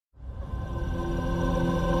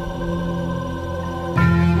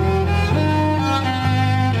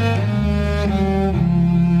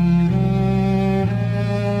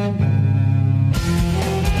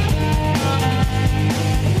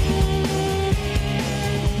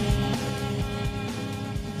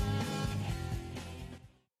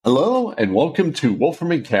Hello, and welcome to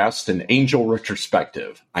Wolferman Cast, an Angel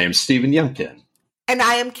Retrospective. I am Stephen Youngkin. And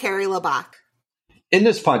I am Carrie Labach. In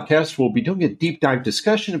this podcast, we'll be doing a deep dive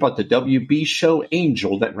discussion about the WB show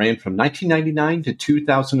Angel that ran from 1999 to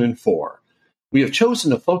 2004. We have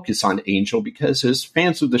chosen to focus on Angel because as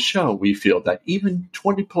fans of the show, we feel that even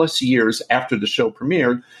 20 plus years after the show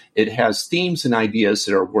premiered, it has themes and ideas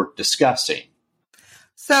that are worth discussing.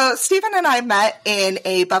 So Stephen and I met in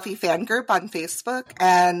a Buffy fan group on Facebook,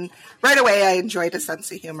 and right away I enjoyed his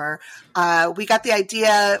sense of humor. We got the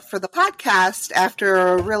idea for the podcast after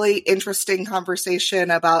a really interesting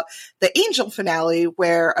conversation about the Angel finale,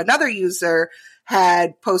 where another user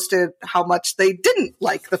had posted how much they didn't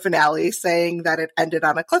like the finale, saying that it ended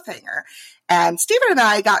on a cliffhanger. And Stephen and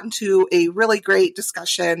I got into a really great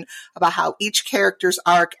discussion about how each character's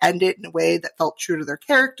arc ended in a way that felt true to their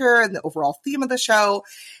character and the overall theme of the show.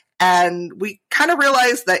 And we kind of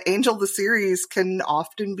realized that Angel the series can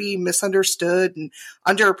often be misunderstood and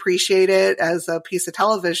underappreciated as a piece of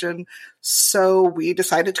television. So we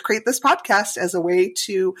decided to create this podcast as a way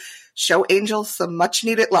to show Angel some much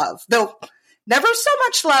needed love. Though never so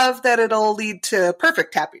much love that it'll lead to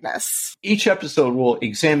perfect happiness. Each episode will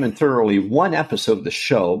examine thoroughly one episode of the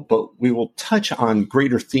show, but we will touch on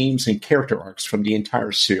greater themes and character arcs from the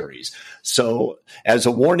entire series. So, as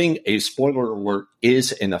a warning, a spoiler alert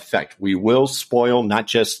is in effect. We will spoil not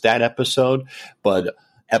just that episode, but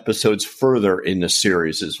episodes further in the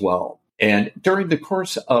series as well. And during the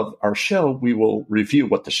course of our show, we will review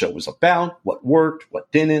what the show was about, what worked,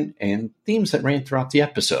 what didn't, and themes that ran throughout the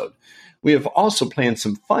episode. We have also planned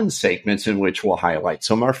some fun segments in which we'll highlight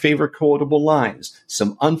some of our favorite quotable lines,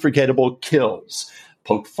 some unforgettable kills,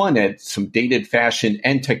 poke fun at some dated fashion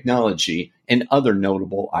and technology, and other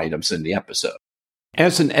notable items in the episode.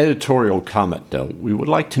 As an editorial comment, though, we would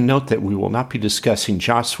like to note that we will not be discussing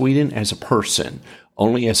Joss Whedon as a person,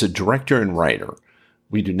 only as a director and writer.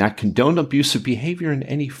 We do not condone abusive behavior in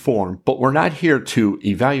any form, but we're not here to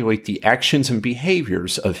evaluate the actions and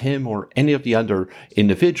behaviors of him or any of the other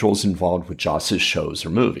individuals involved with Joss's shows or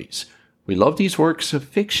movies. We love these works of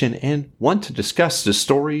fiction and want to discuss the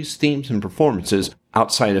stories, themes, and performances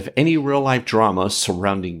outside of any real-life drama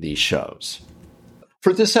surrounding these shows.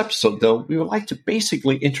 For this episode, though, we would like to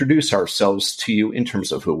basically introduce ourselves to you in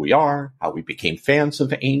terms of who we are, how we became fans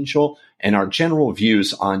of Angel, and our general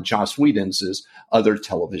views on Joss Whedon's other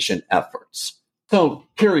television efforts. So,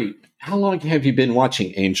 Carrie, how long have you been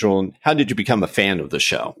watching Angel, and how did you become a fan of the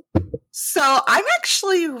show? So, I'm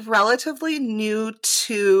actually relatively new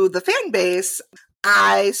to the fan base.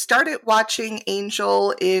 I started watching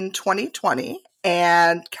Angel in 2020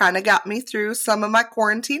 and kind of got me through some of my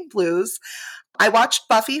quarantine blues. I watched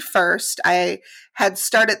Buffy first. I had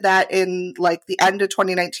started that in like the end of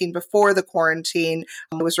 2019 before the quarantine.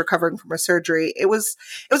 I was recovering from a surgery. It was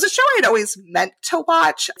a show I'd always meant to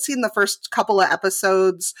watch. I'd seen the first couple of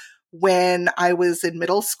episodes when I was in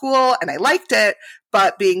middle school and I liked it,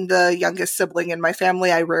 but being the youngest sibling in my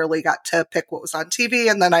family, I rarely got to pick what was on TV.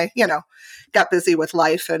 And then I, got busy with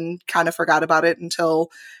life and kind of forgot about it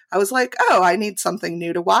until I was like, oh, I need something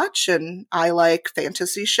new to watch. And I like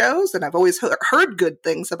fantasy shows and I've always heard good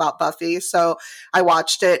things about Buffy. So I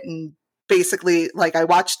watched it and basically I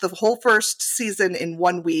watched the whole first season in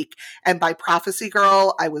 1 week. And by Prophecy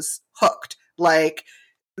Girl, I was hooked. Like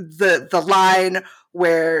the line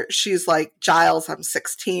where she's like, Giles, I'm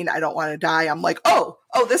 16. I don't want to die. I'm like, oh,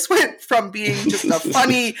 this went from being just a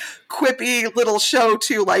funny, quippy little show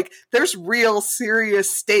to there's real serious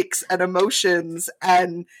stakes and emotions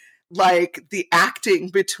and the acting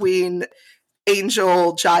between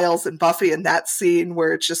Angel, Giles, and Buffy in that scene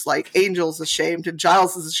where it's just Angel's ashamed and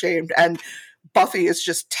Giles is ashamed and Buffy is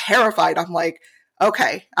just terrified. I'm like,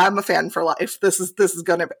 okay, I'm a fan for life. This is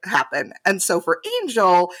going to happen. And so for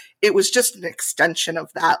Angel, it was just an extension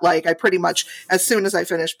of that. I pretty much, as soon as I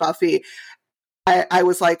finished Buffy, I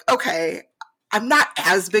was like, okay, I'm not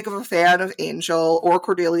as big of a fan of Angel or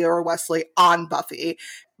Cordelia or Wesley on Buffy,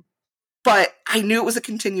 but I knew it was a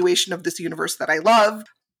continuation of this universe that I love.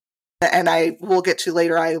 And I will get to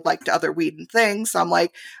later, I liked other Whedon things. So I'm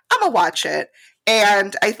like, I'm going to watch it.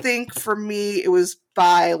 And I think for me, it was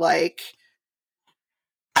by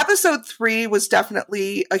episode 3 was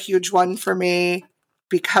definitely a huge one for me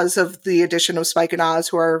because of the addition of Spike and Oz,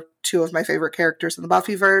 who are two of my favorite characters in the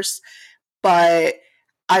Buffyverse. But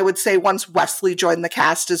I would say once Wesley joined the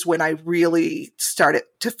cast is when I really started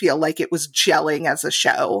to feel like it was gelling as a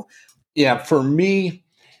show. Yeah, for me,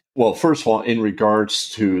 well, first of all, in regards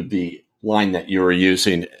to the line that you were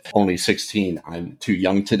using, only 16, I'm too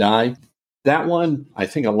young to die. That one, I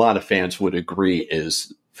think a lot of fans would agree,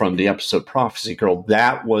 is from the episode Prophecy Girl,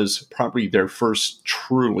 that was probably their first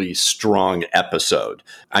truly strong episode.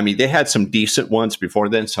 I mean, they had some decent ones before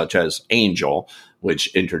then, such as Angel,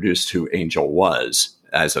 which introduced who Angel was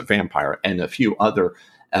as a vampire, and a few other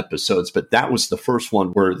episodes. But that was the first one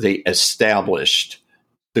where they established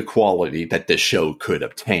the quality that this show could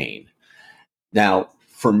obtain. Now,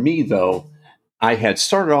 for me, though, I had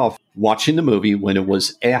started off watching the movie when it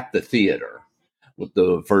was at the theater, with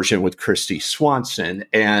the version with Christy Swanson.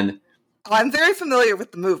 And I'm very familiar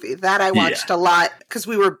with the movie. That I watched a lot because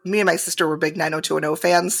me and my sister were big 90210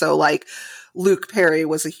 fans. So like Luke Perry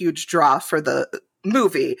was a huge draw for the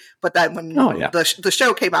movie. But then when the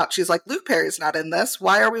show came out, she's like, Luke Perry's not in this.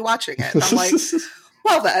 Why are we watching it? And I'm like,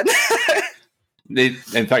 well then.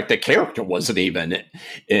 In fact, the character wasn't even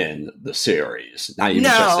in the series. Not even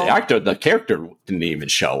just the actor. The character didn't even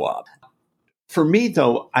show up. For me,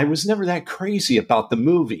 though, I was never that crazy about the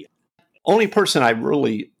movie. Only person I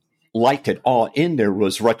really liked at all in there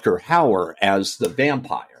was Rutger Hauer as the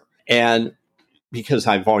vampire. And because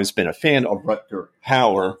I've always been a fan of Rutger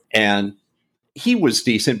Hauer, and he was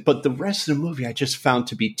decent, but the rest of the movie I just found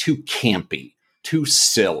to be too campy, too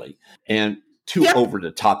silly, and too over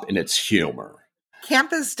the top in its humor.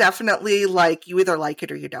 Camp is definitely like you either like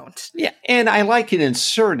it or you don't. Yeah, and I like it in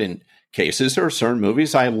certain cases. There are certain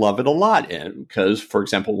movies I love it a lot in because, for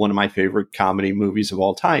example, one of my favorite comedy movies of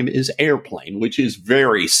all time is Airplane, which is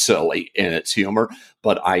very silly in its humor,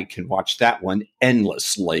 but I can watch that one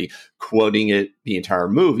endlessly, quoting it the entire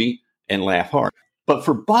movie and laugh hard. But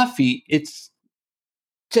for Buffy, it's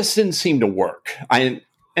just didn't seem to work. And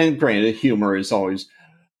granted, humor is always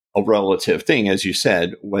a relative thing, as you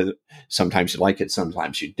said, whether sometimes you like it,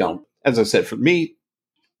 sometimes you don't. As I said, for me,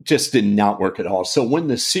 just did not work at all. So when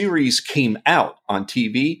the series came out on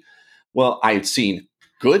TV, well, I had seen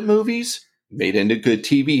good movies made into good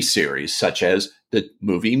TV series, such as the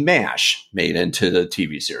movie MASH made into the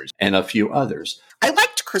TV series, and a few others. I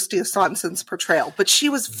liked Christy Swanson's portrayal, but she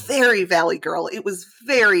was very Valley Girl. It was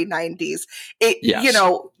very 90s. It,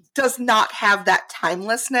 does not have that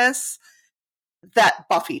timelessness that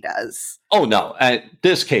Buffy does. Oh, no. In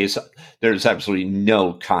this case, there's absolutely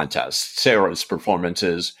no contest. Sarah's performance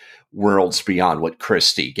is worlds beyond what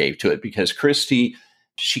Christy gave to it, because Christy,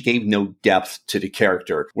 she gave no depth to the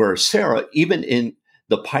character, whereas Sarah, even in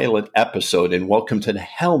the pilot episode in Welcome to the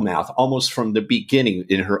Hellmouth, almost from the beginning,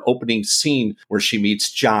 in her opening scene where she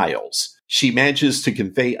meets Giles, she manages to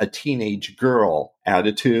convey a teenage girl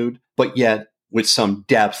attitude, but yet with some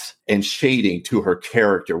depth and shading to her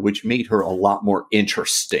character, which made her a lot more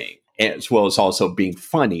interesting, as well as also being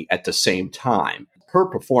funny at the same time. Her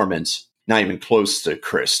performance, not even close to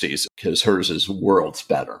Christie's, because hers is worlds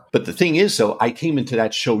better. But the thing is, though, I came into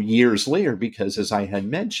that show years later because, as I had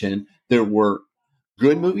mentioned, there were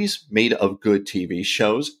good movies made of good TV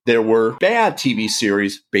shows. There were bad TV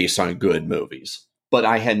series based on good movies. But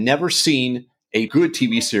I had never seen a good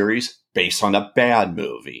TV series based on a bad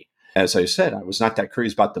movie. As I said, I was not that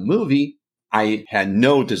crazy about the movie. I had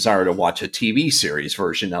no desire to watch a TV series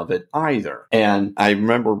version of it either. And I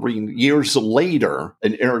remember reading years later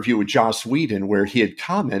an interview with Joss Whedon where he had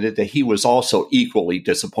commented that he was also equally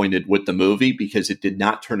disappointed with the movie because it did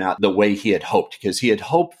not turn out the way he had hoped, because he had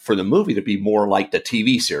hoped for the movie to be more like the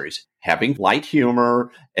TV series, having light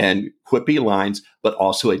humor and quippy lines, but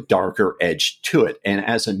also a darker edge to it. And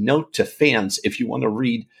as a note to fans, if you want to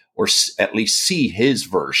read or at least see his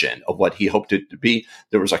version of what he hoped it to be,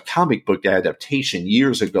 there was a comic book adaptation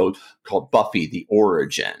years ago called Buffy the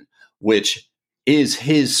Origin, which is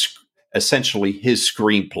essentially his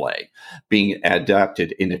screenplay being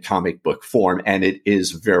adapted in a comic book form. And it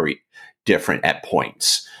is very different at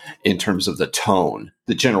points in terms of the tone.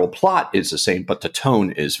 The general plot is the same, but the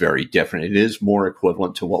tone is very different. It is more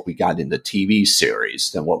equivalent to what we got in the TV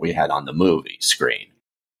series than what we had on the movie screen.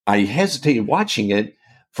 I hesitated watching it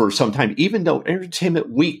for some time, even though Entertainment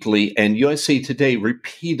Weekly and USA Today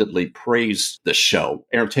repeatedly praised the show.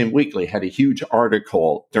 Entertainment Weekly had a huge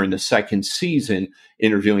article during the second season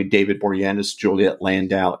interviewing David Boreanaz, Juliet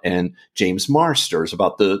Landau, and James Marsters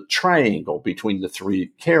about the triangle between the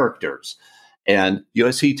three characters. And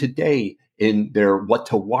USA Today, in their What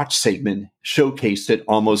to Watch segment, showcased it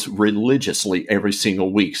almost religiously every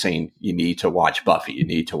single week, saying, you need to watch Buffy, you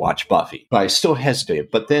need to watch Buffy. But I still hesitated.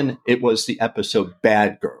 But then it was the episode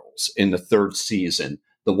Bad Girls in the third season,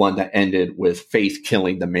 the one that ended with Faith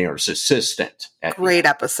killing the mayor's assistant. Great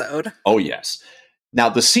episode. Oh, yes. Now,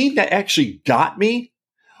 the scene that actually got me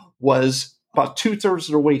was about 2/3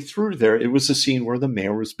 of the way through there. It was the scene where the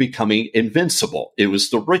mayor was becoming invincible. It was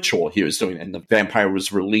the ritual he was doing, and the vampire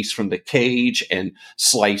was released from the cage and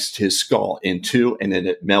sliced his skull in two, and then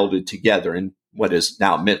it melded together. And what is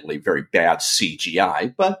now admittedly very bad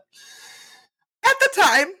CGI, but at the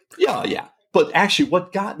time. Yeah. But actually,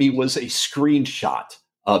 what got me was a screenshot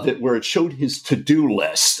of it where it showed his to-do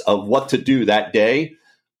list of what to do that day.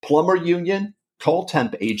 Plumber union, call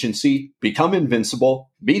temp agency, become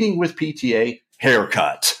invincible, meeting with PTA,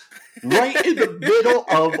 haircut. Right in the middle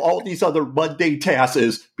of all these other mundane tasks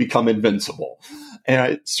is become invincible. And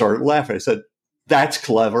I started laughing. I said, that's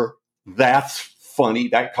clever. That's funny.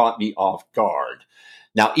 That caught me off guard.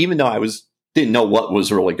 Now, even though didn't know what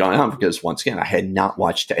was really going on, because once again, I had not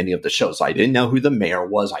watched any of the shows. I didn't know who the mayor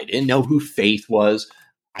was. I didn't know who Faith was.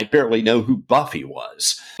 I barely know who Buffy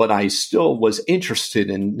was. But I still was interested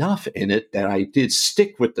enough in it that I did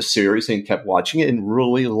stick with the series and kept watching it and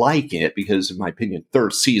really liking it because, in my opinion,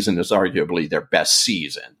 third season is arguably their best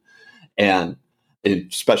season. And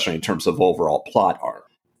especially in terms of overall plot arc.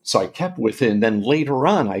 So I kept with it, and then later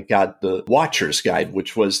on, I got the Watcher's Guide,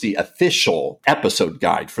 which was the official episode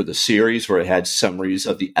guide for the series, where it had summaries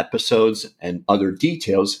of the episodes and other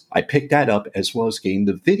details. I picked that up, as well as getting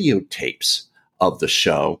the videotapes of the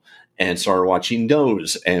show, and started watching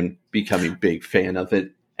those and becoming a big fan of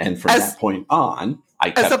it. And from that point on, I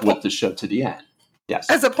kept with the show to the end. Yes.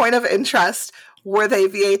 As a point of interest, were they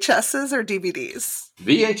VHSs or DVDs?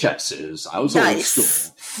 VHSs. I was old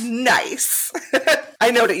school. Nice. I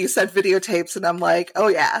know that you said videotapes, and I'm like, oh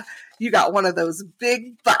yeah, you got one of those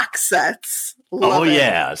big box sets. Love it.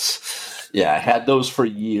 Yes. Yeah, I had those for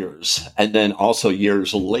years. And then also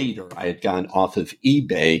years later, I had gotten off of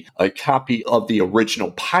eBay a copy of the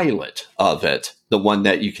original pilot of it, the one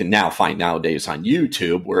that you can now find nowadays on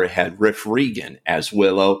YouTube, where it had Riff Regan as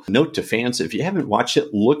Willow. Note to fans, if you haven't watched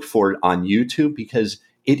it, look for it on YouTube, because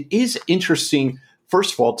it is interesting,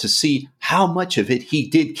 first of all, to see how much of it he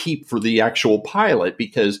did keep for the actual pilot,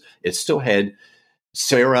 because it still had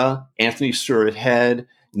Sarah, Anthony Stewart Head,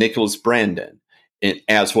 Nicholas Brandon,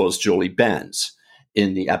 as well as Julie Benz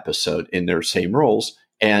in the episode in their same roles.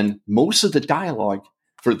 And most of the dialogue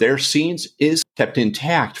for their scenes is kept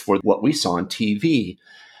intact for what we saw on TV.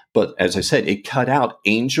 But as I said, it cut out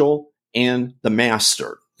Angel and the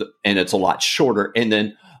Master, and it's a lot shorter. And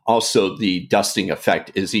then also the dusting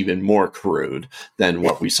effect is even more crude than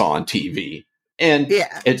what we saw on TV. And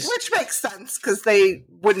yeah, which makes sense, because they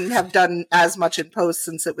wouldn't have done as much in post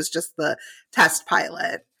since it was just the test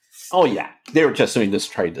pilot. Oh, yeah. They were just doing this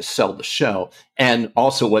trying to sell the show. And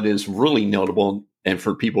also what is really notable, and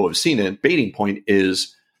for people who have seen it, Baiting Point,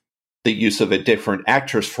 is the use of a different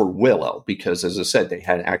actress for Willow. Because, as I said, they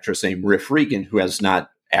had an actress named Riff Regan, who has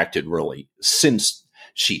not acted really since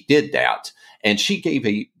she did that. And she gave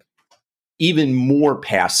a even more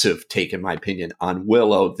passive take, in my opinion, on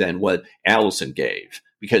Willow than what Allison gave.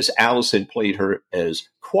 Because Allison played her as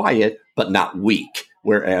quiet, but not weak.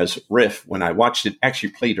 Whereas Riff, when I watched it, actually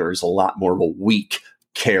played her as a lot more of a weak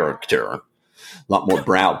character, a lot more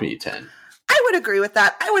browbeaten. I would agree with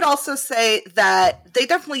that. I would also say that they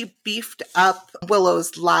definitely beefed up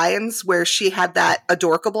Willow's lines, where she had that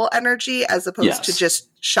adorkable energy as opposed to just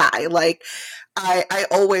shy. Like, I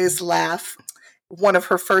always laugh. One of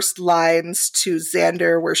her first lines to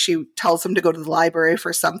Xander, where she tells him to go to the library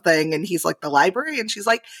for something, and he's like, the library? And she's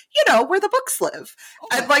like, where the books live.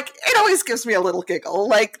 Okay. And like, it always gives me a little giggle.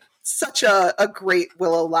 Like, such a great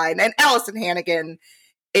Willow line. And Allison Hannigan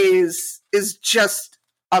is just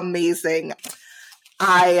amazing.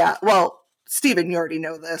 Stephen, you already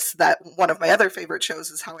know this, that one of my other favorite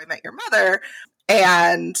shows is How I Met Your Mother.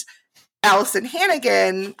 And Allison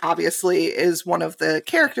Hannigan, obviously, is one of the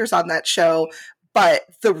characters on that show. But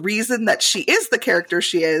the reason that she is the character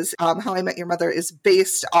she is, How I Met Your Mother, is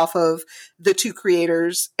based off of the two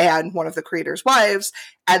creators and one of the creators' wives.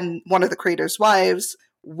 And one of the creators' wives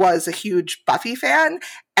was a huge Buffy fan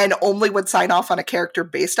and only would sign off on a character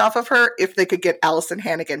based off of her if they could get Allison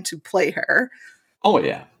Hannigan to play her. Oh,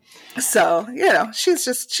 yeah. So,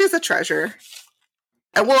 she's a treasure.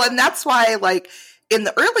 And that's why, like, in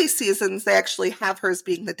the early seasons, they actually have her as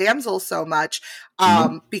being the damsel so much,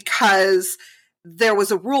 because there was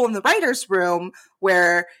a rule in the writer's room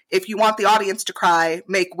where if you want the audience to cry,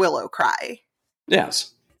 make Willow cry.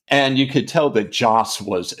 Yes. And you could tell that Joss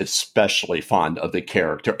was especially fond of the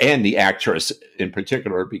character and the actress in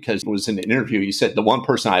particular, because it was in an interview, he said, the one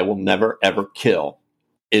person I will never, ever kill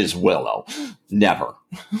is Willow. Never.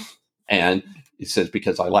 And he says,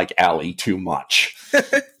 because I like Allie too much.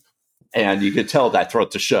 And you could tell that throughout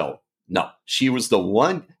the show. No, she was the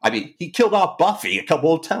one. I mean, he killed off Buffy a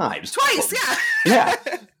couple of times. Twice, yeah. Yeah.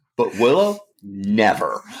 But Willow,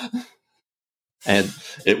 never. And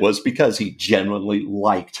it was because he genuinely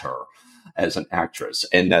liked her as an actress.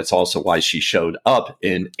 And that's also why she showed up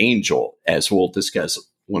in Angel, as we'll discuss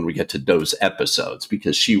when we get to those episodes,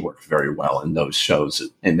 because she worked very well in those shows,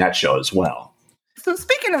 in that show as well. So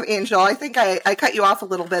speaking of Angel, I think I cut you off a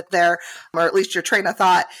little bit there, or at least your train of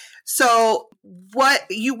thought. So what,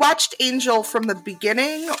 you watched Angel from the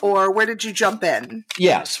beginning, or where did you jump in?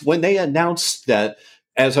 Yes. When they announced that,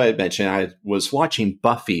 as I had mentioned, I was watching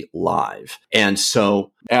Buffy live. And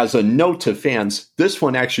so as a note to fans, this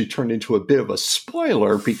one actually turned into a bit of a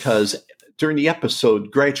spoiler, because during the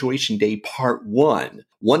episode Graduation Day Part 1,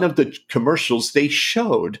 one of the commercials they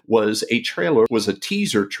showed was a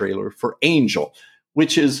teaser trailer for Angel,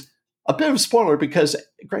 which is a bit of a spoiler because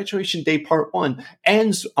Graduation Day Part 1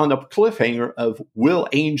 ends on a cliffhanger of, will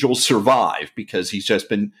Angel survive? Because he's just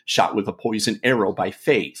been shot with a poison arrow by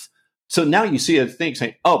Faith. So now you see a thing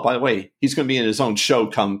saying, oh, by the way, he's going to be in his own show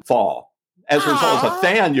come fall. As a result, as a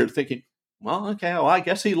fan, you're thinking, well, okay, well, I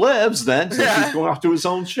guess he lives then, since he's going off to his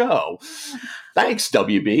own show. Thanks,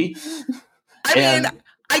 WB.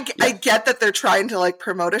 I get that they're trying to like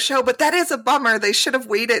promote a show, but that is a bummer. They should have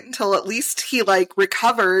waited until at least he like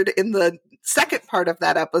recovered in the second part of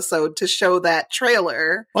that episode to show that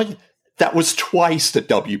trailer. Well, that was twice that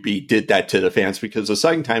WB did that to the fans, because the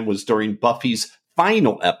second time was during Buffy's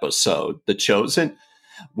final episode, The Chosen,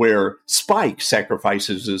 where Spike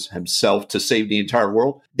sacrifices himself to save the entire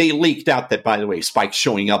world. They leaked out that, by the way, Spike's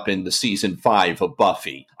showing up in the season 5 of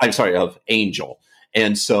of Angel.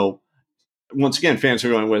 And so once again, fans are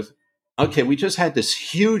going with, okay, we just had this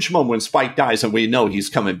huge moment when Spike dies and we know he's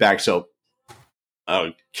coming back. So,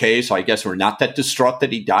 okay, so I guess we're not that distraught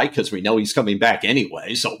that he died because we know he's coming back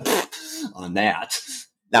anyway. So on that.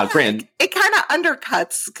 Now, Grant, it kind of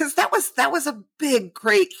undercuts, because that was a big,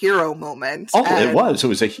 great hero moment. Oh, it was.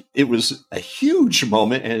 It was a huge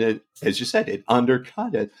moment, and it, as you said, it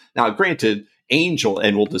undercut it. Now, granted, Angel,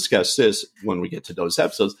 and we'll discuss this when we get to those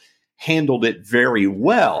episodes, handled it very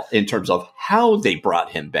well in terms of how they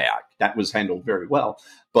brought him back. That was handled very well.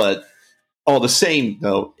 But all the same,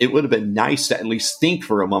 though, it would have been nice to at least think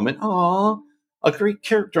for a moment, oh, a great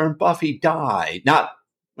character in Buffy died. Not,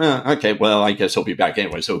 okay, well, I guess he'll be back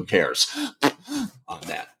anyway, so who cares on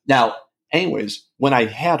that. Now, anyways, when I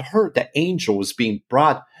had heard that Angel was being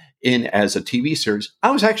brought in as a TV series, I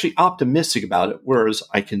was actually optimistic about it, whereas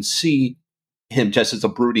I can see him just as a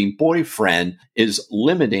brooding boyfriend is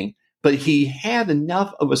limiting, but he had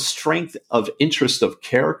enough of a strength of interest of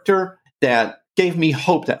character that gave me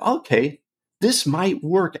hope that, okay, this might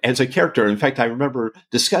work as a character. In fact, I remember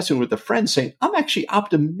discussing with a friend saying, I'm actually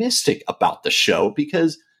optimistic about the show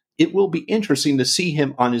because it will be interesting to see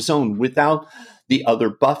him on his own without the other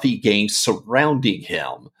Buffy gang surrounding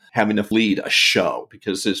him, having to lead a show,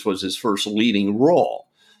 because this was his first leading role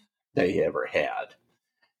that he ever had.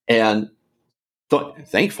 And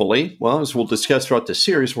thankfully, well, as we'll discuss throughout the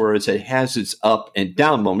series, whereas it has its up and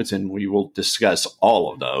down moments, and we will discuss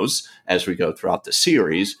all of those as we go throughout the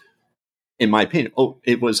series, in my opinion,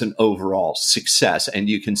 it was an overall success. And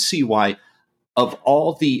you can see why, of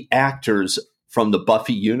all the actors from the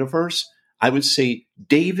Buffy universe, I would say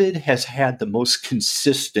David has had the most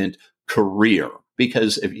consistent career.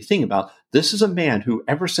 Because if you think about it, this is a man who,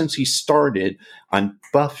 ever since he started on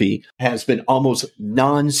Buffy, has been almost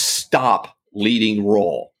nonstop leading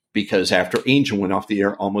role. Because after Angel went off the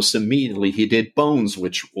air, almost immediately he did Bones,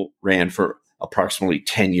 which ran for approximately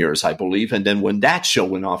 10 years, I believe. And then when that show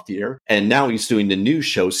went off the air, and now he's doing the new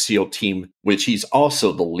show, SEAL Team, which he's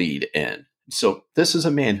also the lead in. So this is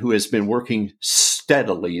a man who has been working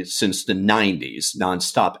steadily since the 90s,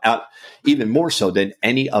 nonstop, out even more so than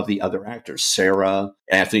any of the other actors, Sarah,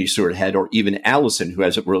 Anthony Stewart Head, or even Allison, who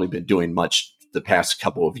hasn't really been doing much the past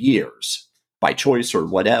couple of years by choice or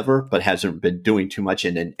whatever, but hasn't been doing too much.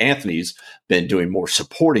 And then Anthony's been doing more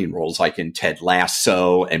supporting roles like in Ted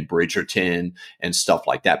Lasso and Bridgerton and stuff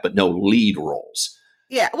like that, but no lead roles.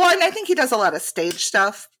 Yeah, well, and I think he does a lot of stage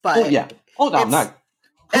stuff, but... Oh, yeah. Oh, no, I'm not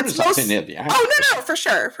criticizing the actors. Oh, no, for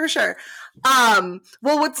sure.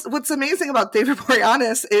 Well, what's amazing about David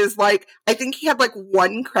Boreanaz is, like, I think he had, like,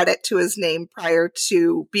 one credit to his name prior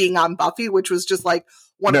to being on Buffy, which was just, like,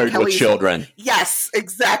 one Married of Kelly's... with Children. Yes,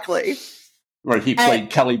 exactly. Where he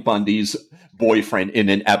played Kelly Bundy's boyfriend in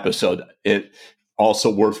an episode. It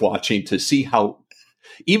also worth watching to see how,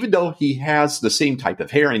 even though he has the same type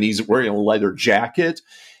of hair and he's wearing a leather jacket,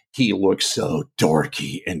 he looks so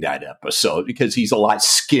dorky in that episode because he's a lot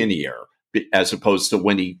skinnier as opposed to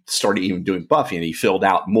when he started even doing Buffy and he filled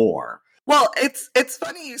out more. Well, it's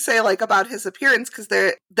funny you say, like, about his appearance, because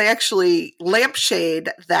they actually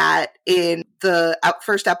lampshade that in the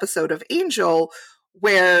first episode of Angel,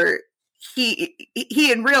 where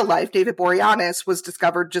he in real life, David Boreanaz, was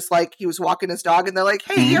discovered just like he was walking his dog, and they're like,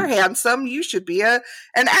 "Hey, you're handsome. You should be an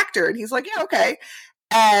actor." And he's like, "Yeah, okay."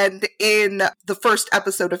 And in the first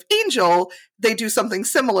episode of Angel, they do something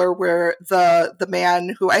similar where the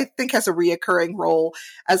man who I think has a reoccurring role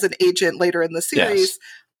as an agent later in the series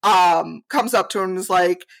comes up to him and is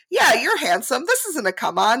like, yeah, you're handsome. This isn't a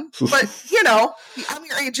come on, but I'm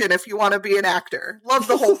your agent if you want to be an actor. Love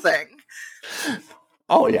the whole thing.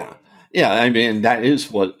 Oh, yeah. Yeah, I mean, that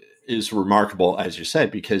is what is remarkable, as you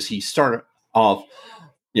said, because he started off,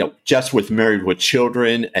 just with Married with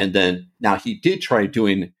Children. And then now he did try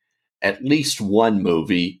doing at least one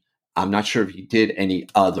movie. I'm not sure if he did any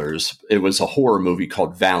others. It was a horror movie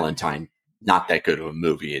called Valentine. Not that good of a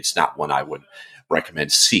movie. It's not one I would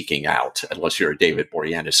recommend seeking out unless you're a David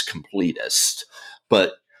Boreanaz completist.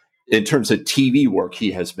 But in terms of TV work,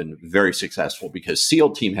 he has been very successful because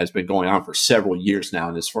SEAL Team has been going on for several years now.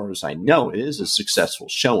 And as far as I know, it is a successful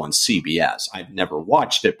show on CBS. I've never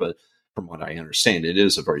watched it, but from what I understand, it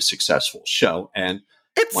is a very successful show. And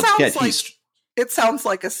it sounds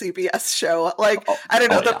like a CBS show. I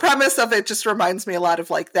don't know. The premise of it just reminds me a lot of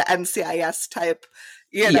like the NCIS type,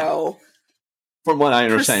 know. From what I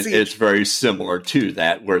understand, it's very similar to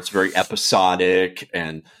that, where it's very episodic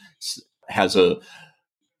and has a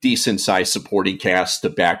decent-sized supporting cast to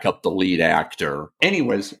back up the lead actor.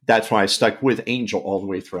 Anyways, that's why I stuck with Angel all the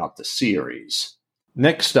way throughout the series.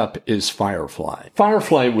 Next up is Firefly.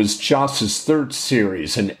 Firefly was Joss's third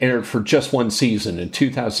series and aired for just one season in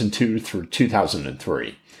 2002 through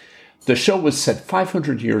 2003. The show was set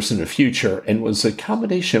 500 years in the future and was a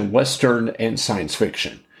combination of Western and science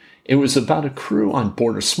fiction. It was about a crew on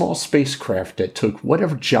board a small spacecraft that took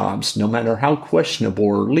whatever jobs, no matter how questionable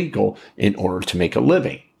or legal, in order to make a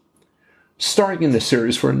living. Starring in the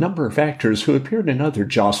series were a number of actors who appeared in other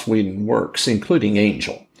Joss Whedon works, including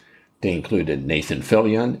Angel. They included Nathan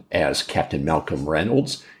Fillion as Captain Malcolm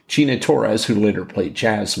Reynolds, Gina Torres, who later played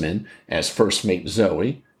Jasmine, as First Mate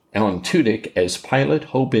Zoe, Alan Tudyk as Pilot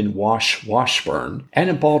Hoban Washburn,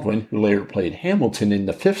 Anna Baldwin, who later played Hamilton in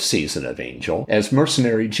the 5th season of Angel, as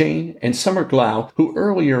Mercenary Jane, and Summer Glau, who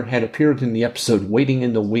earlier had appeared in the episode Waiting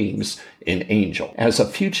in the Wings in Angel, as a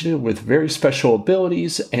fugitive with very special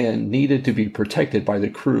abilities and needed to be protected by the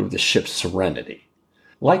crew of the ship Serenity.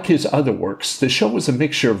 Like his other works, the show was a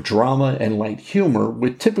mixture of drama and light humor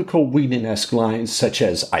with typical Whedon-esque lines such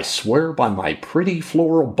as, "I swear by my pretty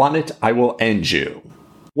floral bonnet I will end you."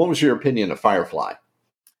 What was your opinion of Firefly?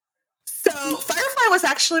 So Firefly was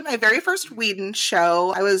actually my very first Whedon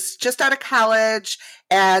show. I was just out of college,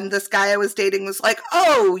 and this guy I was dating was like,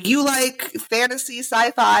 "Oh, you like fantasy,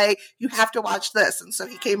 sci-fi, you have to watch this." And so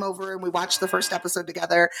he came over and we watched the first episode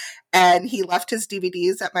together, and he left his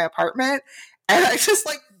DVDs at my apartment. And I just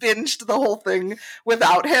binged the whole thing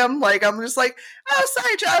without him. I'm just like, "Oh,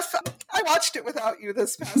 sorry, Jeff. I watched it without you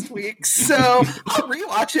this past week. So I'll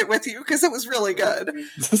rewatch it with you because it was really good."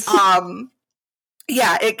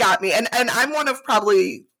 Yeah, it got me. And I'm one of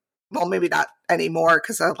probably, well, maybe not anymore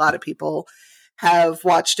because a lot of people have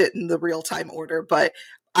watched it in the real-time order, but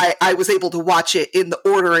I was able to watch it in the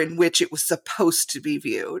order in which it was supposed to be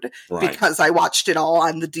viewed because I watched it all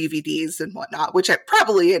on the DVDs and whatnot, which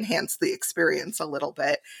probably enhanced the experience a little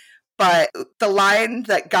bit. But the line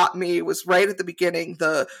that got me was right at the beginning,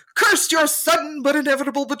 the "cursed your sudden but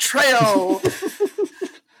inevitable betrayal."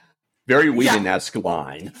 Very Whedon-esque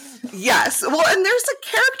line. Yes. Well, and there's a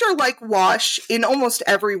character like Wash in almost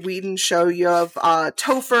every Whedon show. You have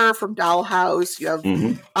Topher from Dollhouse. You have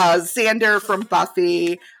Xander from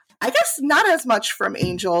Buffy. I guess not as much from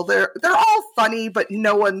Angel. They're all funny, but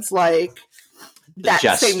no one's like that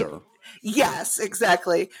jester. Yes,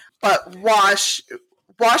 exactly. But Wash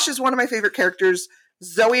is one of my favorite characters.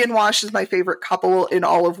 Zoe and Wash is my favorite couple in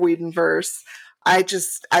all of Whedonverse.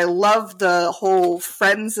 I love the whole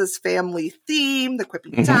friends as family theme, the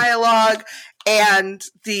quippy dialogue, and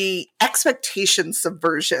the expectation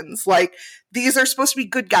subversions. These are supposed to be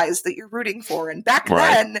good guys that you're rooting for. And back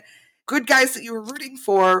then, good guys that you were rooting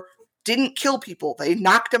for didn't kill people. They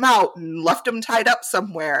knocked them out and left them tied up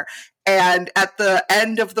somewhere. And at the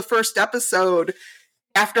end of the first episode,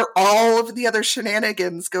 after all of the other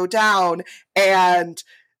shenanigans go down and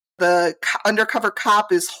the undercover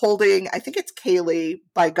cop is holding, I think it's Kaylee,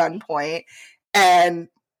 by gunpoint, and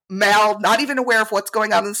Mal, not even aware of what's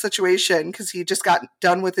going on in the situation because he just got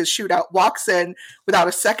done with his shootout, walks in without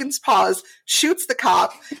a second's pause, shoots the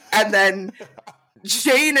cop, and then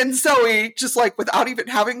Jane and Zoe, just without even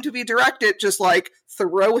having to be directed, just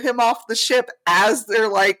throw him off the ship as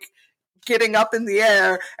they're getting up in the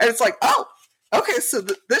air. And it's oh, okay, so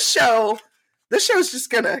this show's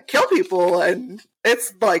just gonna kill people, and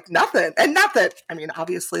it's nothing. And not that, I mean,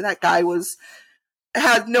 obviously that guy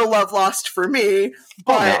had no love lost for me,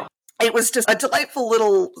 but it was just a delightful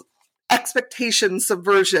little expectation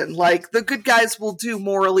subversion. Like, the good guys will do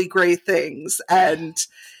morally gray things, and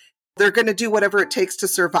they're going to do whatever it takes to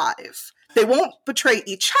survive. They won't betray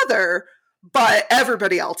each other, but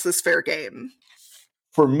everybody else is fair game.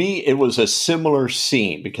 For me, it was a similar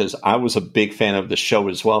scene because I was a big fan of the show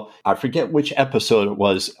as well. I forget which episode it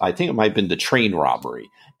was. I think it might have been the train robbery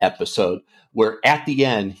episode, where at the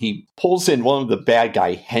end, he pulls in one of the bad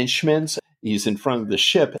guy henchmen. He's in front of the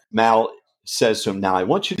ship. Mal says to him, now I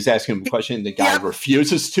want you to ask him a question. The guy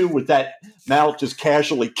refuses to. With that, Mal just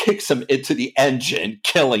casually kicks him into the engine,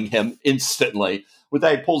 killing him instantly. With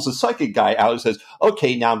that, he pulls the second guy out and says,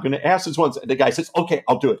 okay, now I'm going to ask this one. And the guy says, okay,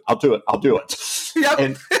 I'll do it. Yep.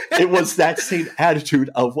 And it was that same attitude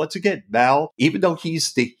of, once again, Mal, even though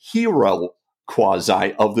he's the hero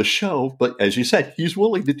quasi of the show, but as you said, he's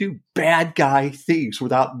willing to do bad guy things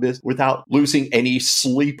without losing any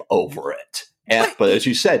sleep over it. But as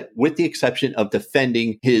you said, with the exception of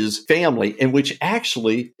defending his family, in which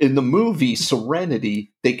actually in the movie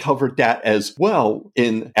Serenity, they covered that as well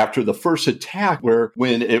after the first attack, where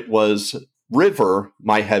when it was River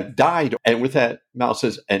might have died. And with that, Mal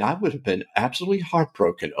says, and I would have been absolutely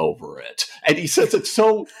heartbroken over it. And he says it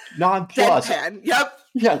so nonplussed. Deadpan. Yep.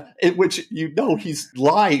 Yeah, in which he's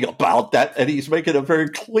lying about that, and he's making it very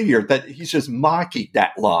clear that he's just mocking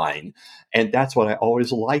that line. And that's what I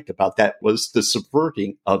always liked about that, was the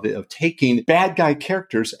subverting of it, of taking bad guy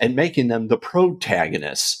characters and making them the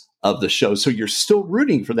protagonists of the show. So you're still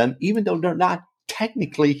rooting for them, even though they're not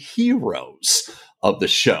technically heroes of the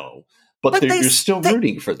show, but you're still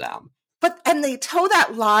rooting for them. And they toe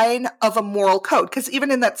that line of a moral code, because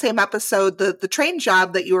even in that same episode, the train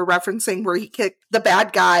job that you were referencing, where he kicked the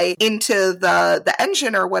bad guy into the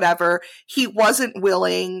engine or whatever, he wasn't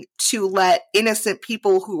willing to let innocent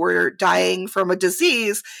people who were dying from a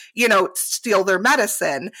disease, steal their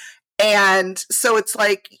medicine. And so it's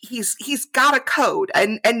like he's got a code,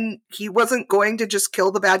 and he wasn't going to just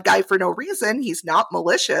kill the bad guy for no reason. He's not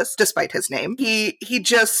malicious, despite his name. He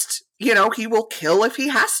just, he will kill if he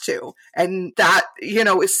has to. And that,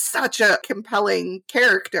 is such a compelling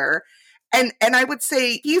character. And I would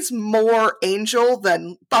say he's more Angel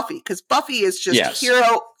than Buffy, because Buffy is just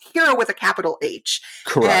hero with a capital H.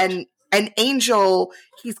 Correct. And Angel,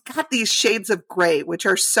 he's got these shades of gray, which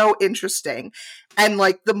are so interesting. And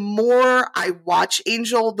like, the more I watch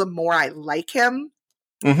Angel, the more I like him.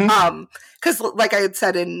 Mm-hmm. Because like I had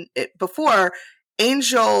said before,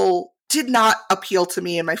 Angel did not appeal to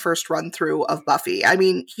me in my first run through of Buffy. I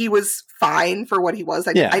mean, he was fine for what he was.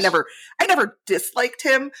 I never disliked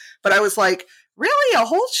him, but I was like, really, a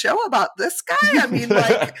whole show about this guy? I mean,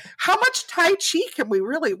 like, how much Tai Chi can we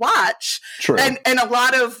really watch? True. And a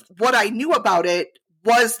lot of what I knew about it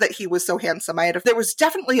was that he was so handsome. There was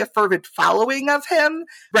definitely a fervent following of him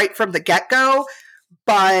right from the get-go,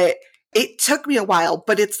 but it took me a while.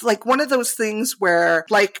 But it's like one of those things where,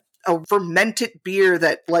 like, a fermented beer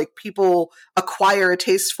that like people acquire a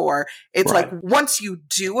taste for. It's right. Like, once you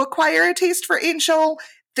do acquire a taste for Angel,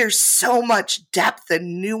 there's so much depth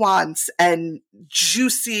and nuance and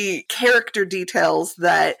juicy character details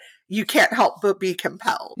that you can't help but be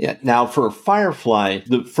compelled. Yeah. Now, for Firefly,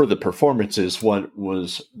 for the performances, what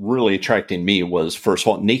was really attracting me was, first of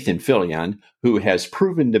all, Nathan Fillion, who has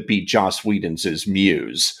proven to be Joss Whedon's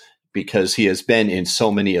muse, because he has been in so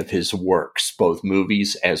many of his works, both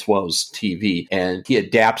movies as well as TV, and he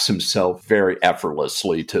adapts himself very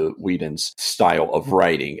effortlessly to Whedon's style of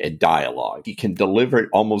writing and dialogue. He can deliver it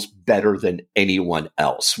almost better than anyone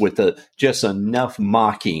else, with just enough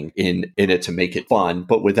mocking in it to make it fun,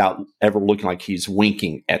 but without ever looking like he's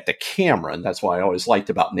winking at the camera. And that's what I always liked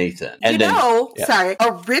about Nathan. And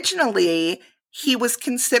originally, he was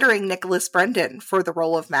considering Nicholas Brendan for the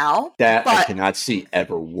role of Mal. I cannot see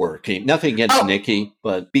ever working. Nothing against Nicky,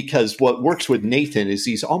 but because what works with Nathan is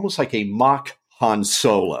he's almost like a mock Han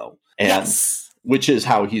Solo, which is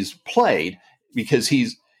how he's played, because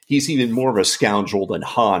he's even more of a scoundrel than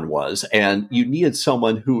Han was. And you needed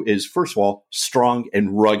someone who is, first of all, strong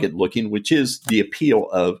and rugged looking, which is the appeal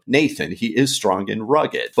of Nathan. He is strong and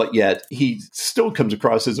rugged, but yet he still comes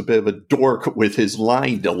across as a bit of a dork with his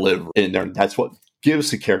line delivery. And that's what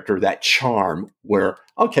gives the character that charm where,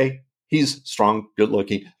 okay, he's strong, good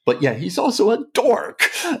looking, but yeah, he's also a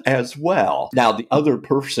dork as well. Now, the other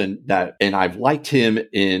person and I've liked him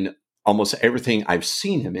in almost everything I've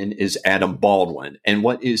seen him in, is Adam Baldwin. And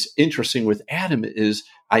what is interesting with Adam is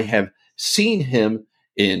I have seen him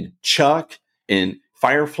in Chuck, in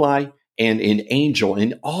Firefly, and in Angel.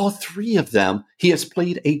 In all three of them, he has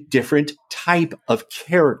played a different type of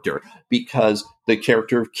character, because the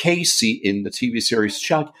character of Casey in the TV series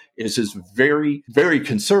Chuck is this very, very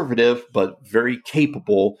conservative but very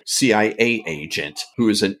capable CIA agent who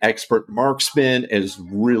is an expert marksman, is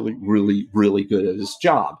really, really, really good at his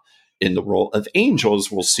job. In the role of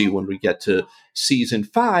Angels, we'll see when we get to season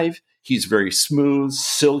 5, he's very smooth,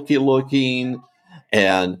 silky looking,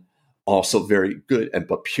 and also very good and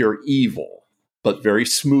but pure evil, but very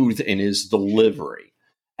smooth in his delivery.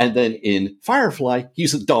 And then in Firefly,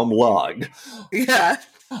 he's a dumb lug. Yeah.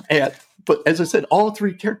 But as I said, all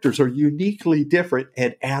three characters are uniquely different,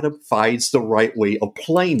 and Adam finds the right way of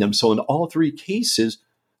playing them. So in all three cases,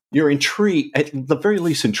 you're intrigued, at the very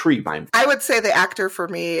least intrigued by him. I would say the actor for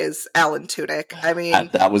me is Alan Tudyk. I mean,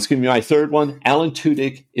 that was going to be my third one. Alan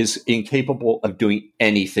Tudyk is incapable of doing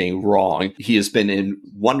anything wrong. He has been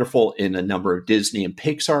wonderful in a number of Disney and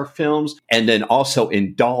Pixar films. And then also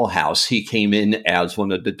in Dollhouse, he came in as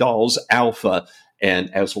one of the dolls, Alpha.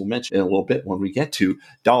 And as we'll mention in a little bit when we get to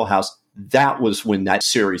Dollhouse, that was when that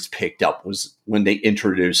series picked up, was when they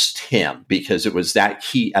introduced him, because it was that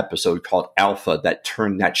key episode called Alpha that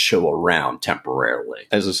turned that show around temporarily.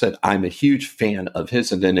 As I said, I'm a huge fan of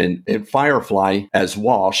his. And then in Firefly as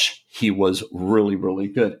Walsh, he was really, really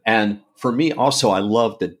good. And for me also, I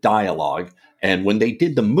love the dialogue. And when they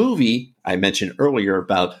did the movie, I mentioned earlier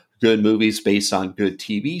about good movies based on good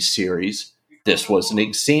TV series, this was an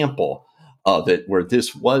example of it, where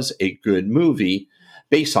this was a good movie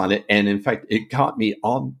based on it. And in fact, it caught me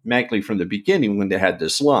automatically from the beginning when they had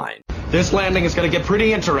this line. This landing is going to get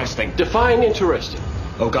pretty interesting. Define interesting.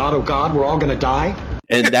 Oh God, we're all going to die?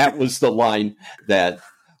 And that was the line that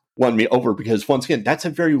won me over, because once again, that's a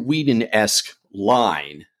very Whedon-esque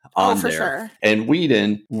line on for there. Sure. And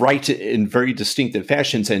Whedon writes it in very distinctive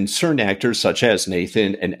fashions, and certain actors such as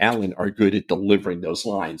Nathan and Alan are good at delivering those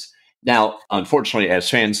lines. Now, unfortunately, as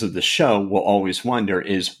fans of the show, we'll always wonder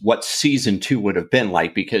is what season 2 would have been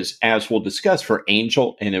like, because as we'll discuss for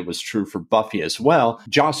Angel, and it was true for Buffy as well,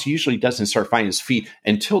 Joss usually doesn't start finding his feet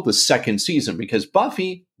until the second season, because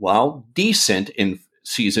Buffy, while decent in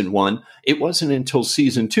season 1, it wasn't until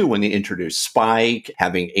season 2 when they introduced Spike,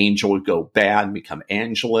 having Angel go bad and become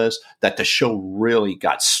Angelus, that the show really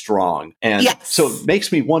got strong. And so it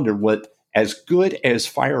makes me wonder what, as good as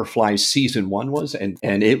Firefly's season 1 was, and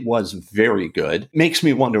it was very good, makes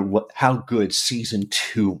me wonder how good season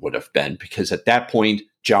 2 would have been, because at that point,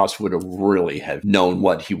 Joss would have really have known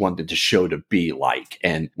what he wanted the show to be like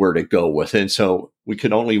and where to go with it. And so we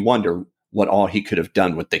could only wonder what all he could have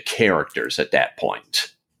done with the characters at that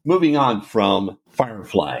point. Moving on from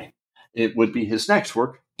Firefly, it would be his next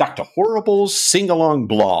work, Dr. Horrible's Sing-Along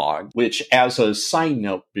Blog, which, as a side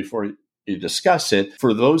note before you discuss it,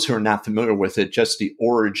 for those who are not familiar with it, just the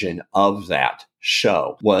origin of that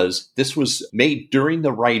show was this was made during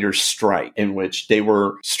the writer's strike, in which they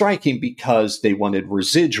were striking because they wanted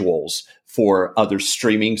residuals for other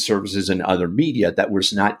streaming services and other media that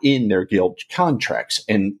was not in their guild contracts.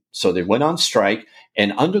 And so they went on strike,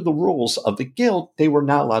 and under the rules of the guild, they were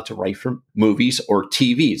not allowed to write for movies or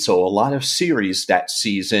TV. So a lot of series that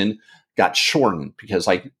season got shortened, because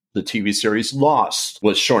like the TV series Lost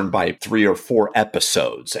was shortened by 3 or 4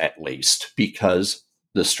 episodes at least, because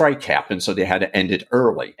the strike happened, so they had to end it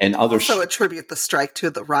early. And others also attribute the strike to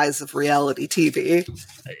the rise of reality TV.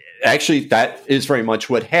 Actually, that is very much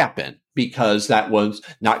what happened, because that was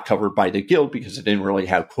not covered by the guild, because it didn't really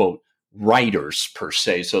have, quote, writers per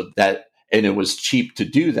se. So that, and it was cheap to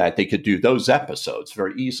do that. They could do those episodes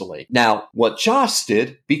very easily. Now, what Joss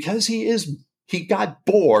did, because he got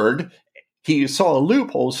bored, he saw a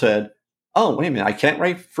loophole, said, oh, wait a minute, I can't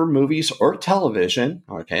write for movies or television,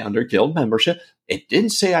 okay, under guild membership. It didn't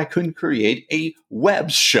say I couldn't create a web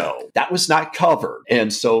show. That was not covered.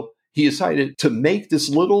 And so he decided to make this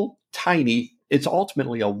little tiny, it's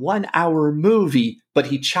ultimately a 1-hour movie, but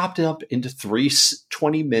he chopped it up into 3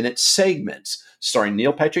 20-minute segments, starring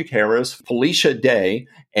Neil Patrick Harris, Felicia Day,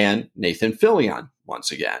 and Nathan Fillion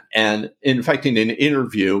once again. And in fact, in an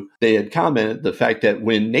interview, they had commented the fact that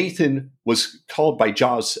when Nathan was called by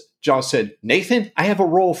Joss said, Nathan, I have a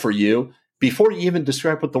role for you. Before he even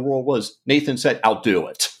described what the role was, Nathan said, I'll do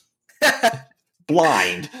it.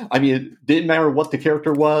 Blind. I mean, it didn't matter what the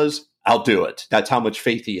character was. I'll do it. That's how much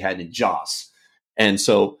faith he had in Joss. And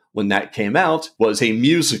so when that came out, was a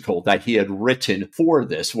musical that he had written for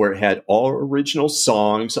this, where it had all original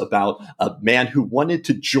songs about a man who wanted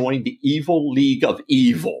to join the evil league of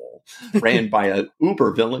evil, ran by an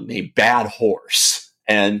uber villain named Bad Horse.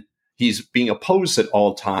 And he's being opposed at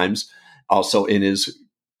all times. Also in his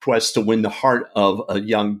quest to win the heart of a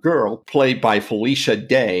young girl, played by Felicia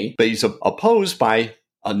Day, but he's opposed by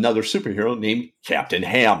another superhero named Captain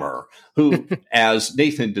Hammer, who, as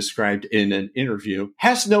Nathan described in an interview,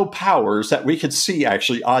 has no powers that we could see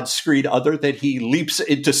actually on screen other than he leaps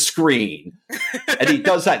into screen. And he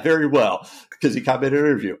does that very well because he commented in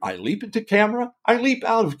an interview, I leap into camera, I leap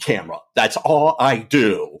out of camera. That's all I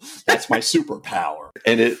do. That's my superpower.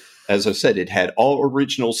 And it, as I said, it had all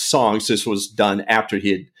original songs. This was done after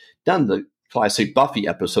he had done the classic Buffy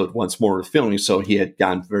episode Once More with filming, so he had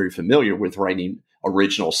gotten very familiar with writing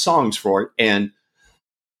original songs for it. And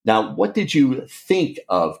now, what did you think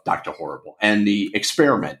of Dr. Horrible and the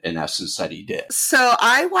experiment, in essence, that he did? So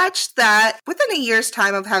I watched that within a year's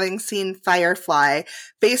time of having seen Firefly.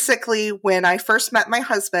 Basically, when I first met my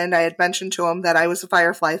husband, I had mentioned to him that I was a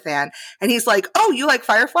Firefly fan. And he's like, oh, you like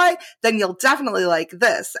Firefly? Then you'll definitely like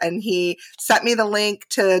this. And he sent me the link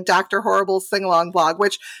to Dr. Horrible's sing-along blog,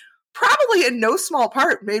 which probably in no small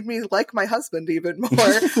part made me like my husband even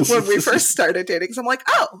more when we first started dating. So I'm like,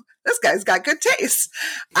 oh, this guy's got good taste.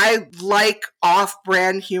 I like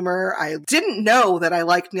off-brand humor. I didn't know that I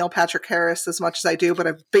liked Neil Patrick Harris as much as I do, but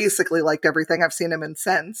I've basically liked everything I've seen him in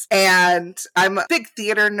since. And I'm a big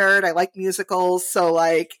theater nerd. I like musicals. So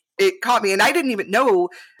like, it caught me, and I didn't even know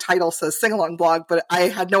title says sing-along blog, but I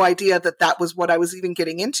had no idea that that was what I was even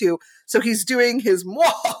getting into. So he's doing his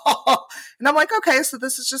and I'm like, okay, so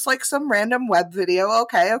this is just like some random web video.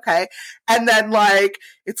 Okay. And then like,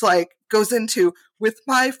 it's like goes into, with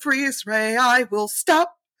my freeze ray, I will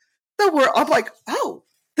stop the world. I'm like, oh,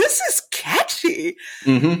 this is catchy.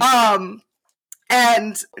 Mm-hmm.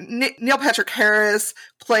 And Neil Patrick Harris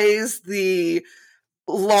plays the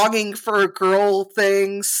longing for a girl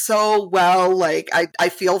thing so well. Like I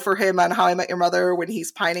feel for him on How I Met Your Mother when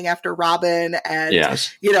he's pining after Robin, and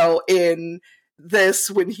yes, you know, in this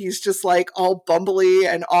when he's just like all bumbly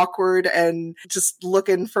and awkward and just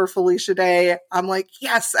looking for Felicia Day. I'm like,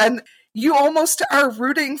 yes. And you almost are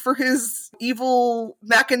rooting for his evil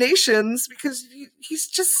machinations because he's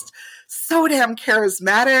just so damn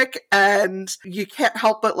charismatic and you can't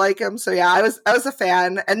help but like him. So yeah, I was a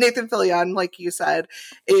fan. And Nathan Fillion, like you said,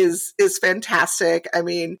 is fantastic. I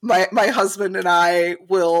mean, my husband and I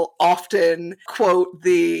will often quote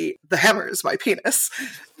the hammer is my penis.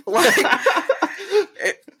 Like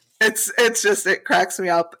it's just, it cracks me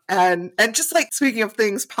up. And just like, speaking of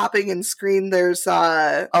things popping in screen, there's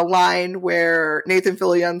a line where Nathan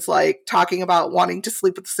Fillion's like talking about wanting to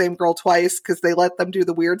sleep with the same girl twice because they let them do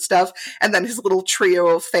the weird stuff. And then his little trio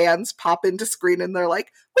of fans pop into screen and they're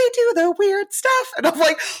like, we do the weird stuff. And I'm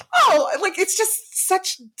like, oh, like, it's just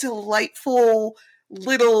such delightful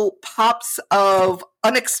little pops of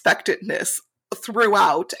unexpectedness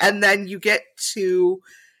throughout. And then you get to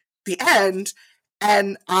the end,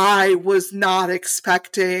 and I was not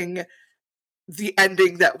expecting the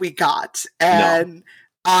ending that we got. And no.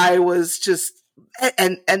 I was just,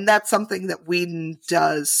 and that's something that Whedon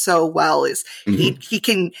does so well is mm-hmm.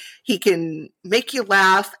 he can make you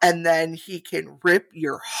laugh and then he can rip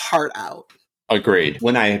your heart out. Agreed.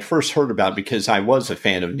 When I had first heard about it, because I was a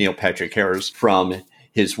fan of Neil Patrick Harris from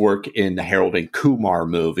his work in the Harold and Kumar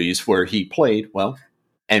movies where he played, well,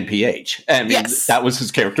 NPH. I mean, yes. That was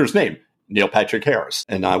his character's name. Neil Patrick Harris.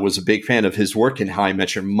 And I was a big fan of his work in How I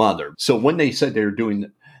Met Your Mother. So when they said they were doing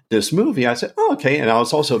this movie, I said, oh, okay. And I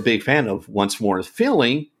was also a big fan of Once More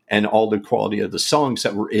Feeling and all the quality of the songs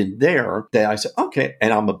that were in there that I said, okay.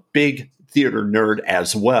 And I'm a big theater nerd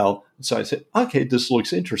as well. So I said, okay, this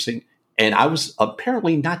looks interesting. And I was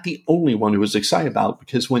apparently not the only one who was excited about it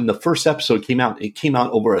because when the first episode came out, it came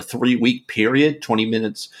out over a 3-week period, 20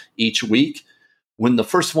 minutes each week. When the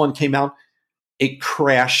first one came out, it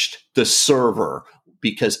crashed the server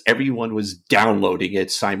because everyone was downloading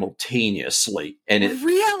it simultaneously. And it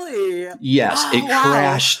really? Yes, it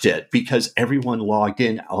crashed it because everyone logged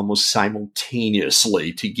in almost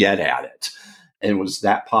simultaneously to get at it. And it was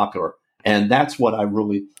that popular. And that's what I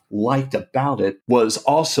really liked about it was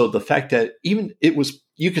also the fact that even it was,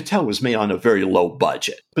 you could tell it was made on a very low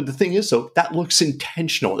budget. But the thing is, though, that looks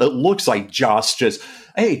intentional. It looks like Joss just,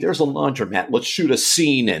 hey, there's a laundromat. Let's shoot a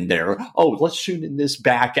scene in there. Oh, let's shoot in this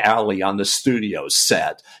back alley on the studio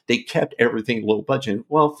set. They kept everything low budget.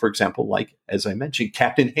 Well, for example, like, as I mentioned,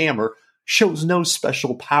 Captain Hammer shows no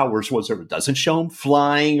special powers whatsoever. It doesn't show him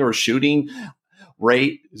flying or shooting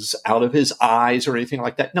rays out of his eyes or anything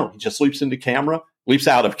like that. No, he just leaps into camera, leaps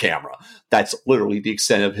out of camera. That's literally the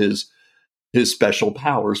extent of his special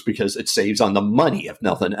powers because it saves on the money, if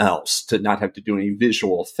nothing else, to not have to do any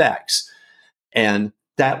visual effects. And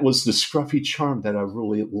that was the scruffy charm that I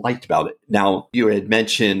really liked about it. Now, you had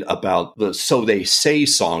mentioned about the So They Say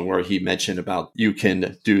song where he mentioned about you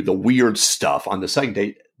can do the weird stuff on the second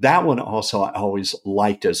date. That one also I always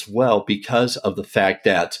liked as well because of the fact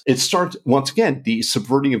that it starts, once again, the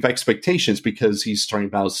subverting of expectations because he's talking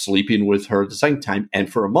about sleeping with her the second time.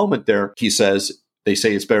 And for a moment there, he says, they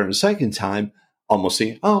say it's better the second time. Almost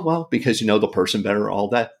saying, oh, well, because you know the person better, all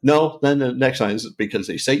that. No, then the next line is because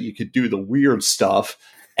they say you could do the weird stuff.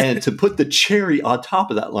 And to put the cherry on top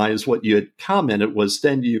of that line is what you had commented was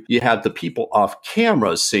then you have the people off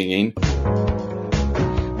camera singing.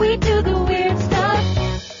 We do the weird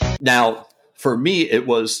stuff. Now, for me, it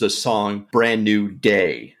was the song Brand New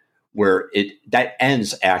Day, where that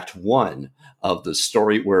ends Act 1 of the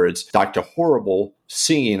story, where it's Dr. Horrible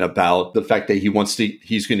singing about the fact that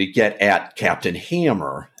he's going to get at Captain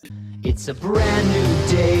Hammer. It's a brand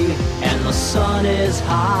new day and the sun is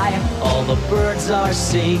high. All the birds are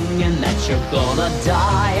singing that you're gonna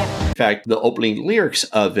die. In fact, the opening lyrics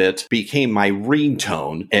of it became my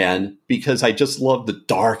ringtone, and because I just love the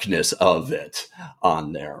darkness of it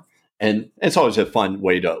on there. And it's always a fun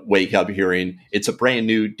way to wake up hearing it's a brand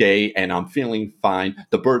new day and I'm feeling fine.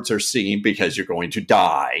 The birds are singing because you're going to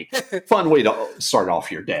die. Fun way to start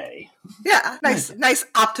off your day. Yeah, nice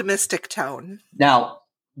optimistic tone. Now,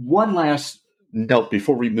 one last note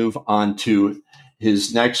before we move on to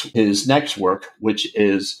his next work, which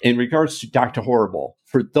is in regards to Dr. Horrible.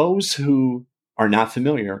 For those who are not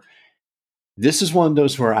familiar, this is one of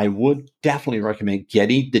those where I would definitely recommend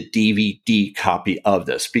getting the DVD copy of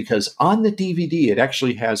this because on the DVD, it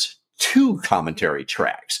actually has 2 commentary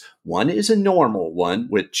tracks. One is a normal one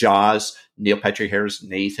with Joss, Neil Patrick Harris,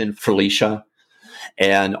 Nathan, Felicia,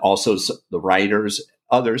 and also the writers,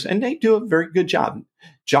 others, and they do a very good job.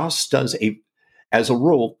 Joss as a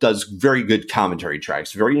rule, does very good commentary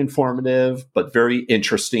tracks, very informative, but very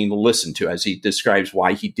interesting to listen to as he describes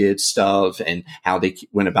why he did stuff and how they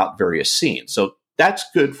went about various scenes. So that's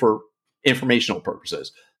good for informational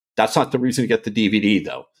purposes. That's not the reason to get the DVD,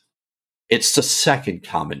 though. It's the second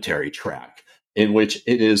commentary track, in which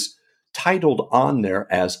it is titled on there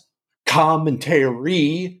as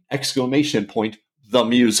Commentary! The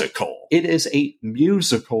musical. It is a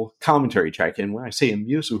musical commentary track. And when I say a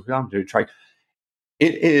musical commentary track,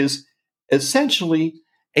 it is essentially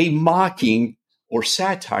a mocking or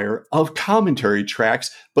satire of commentary tracks,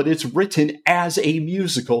 but it's written as a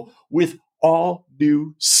musical with all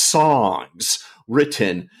new songs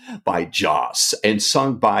written by Joss and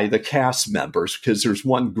sung by the cast members, because there's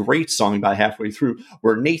one great song about halfway through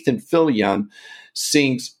where Nathan Fillion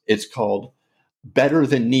sings, it's called Better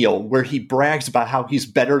Than Neil, where he brags about how he's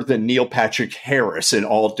better than Neil Patrick Harris in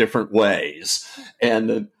all different ways. And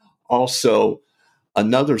then also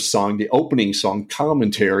another song, the opening song,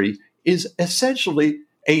 Commentary, is essentially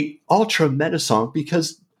a ultra meta song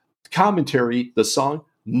because Commentary, the song,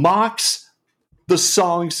 mocks the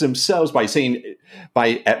songs themselves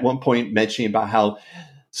by at one point mentioning about how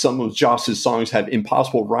some of Joss's songs have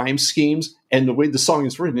impossible rhyme schemes, and the way the song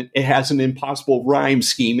is written, it has an impossible rhyme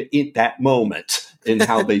scheme in that moment in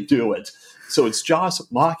how they do it. So it's Joss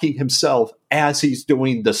mocking himself as he's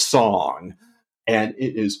doing the song, and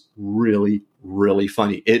it is really, really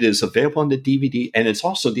funny. It is available on the DVD, and it's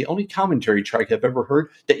also the only commentary track I've ever heard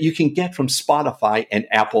that you can get from Spotify and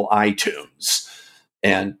Apple iTunes.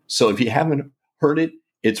 And so if you haven't heard it,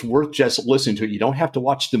 it's worth just listening to it. You don't have to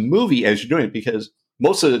watch the movie as you're doing it because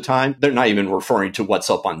most of the time they're not even referring to what's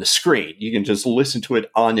up on the screen. You can just listen to it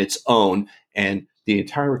on its own, and the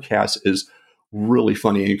entire cast is really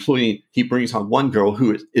funny, including he brings on one girl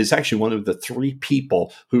who is actually one of the 3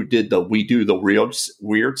 people who did the We Do the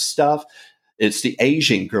Weird Stuff. It's the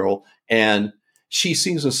Asian girl, and she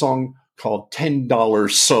sings a song called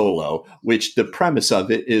 $10 Solo, which the premise of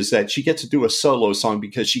it is that she gets to do a solo song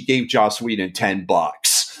because she gave Joss Whedon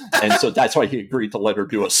 $10. And so that's why he agreed to let her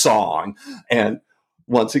do a song. And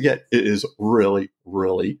once again, it is really,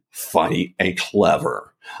 really funny and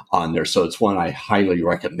clever on there. So it's one I highly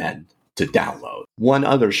recommend to download. One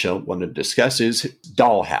other show I want to discuss is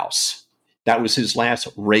Dollhouse. That was his last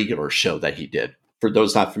regular show that he did. For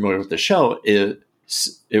those not familiar with the show, it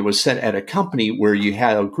was set at a company where you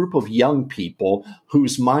had a group of young people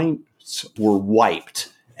whose minds were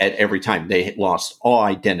wiped at every time. They lost all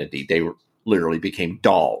identity. They literally became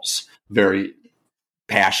dolls. Very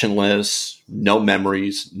passionless, no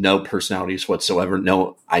memories, no personalities whatsoever,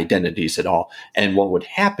 no identities at all. And what would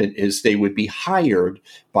happen is they would be hired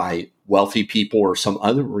by wealthy people or some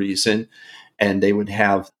other reason, and they would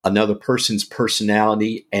have another person's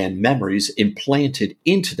personality and memories implanted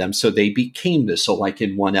into them. So they became this. So like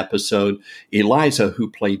in one episode, Eliza,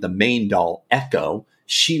 who played the main doll, Echo,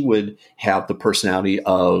 she would have the personality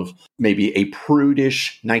of maybe a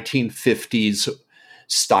prudish 1950s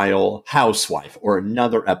style housewife, or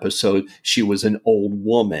another episode, she was an old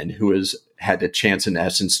woman who had a chance, in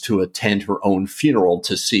essence, to attend her own funeral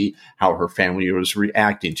to see how her family was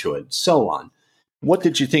reacting to it, so on. What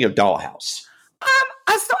did you think of Dollhouse?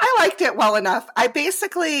 So I liked it well enough. I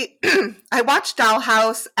basically, I watched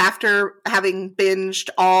Dollhouse after having binged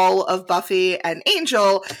all of Buffy and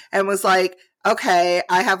Angel and was like, okay,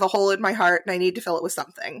 I have a hole in my heart and I need to fill it with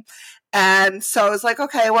something. And so I was like,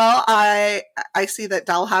 okay, well, I see that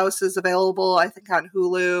Dollhouse is available, I think, on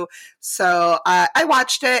Hulu. So I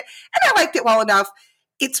watched it and I liked it well enough.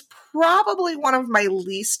 It's probably one of my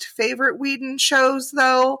least favorite Whedon shows,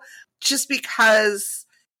 though, just because,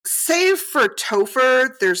 save for Topher,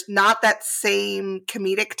 there's not that same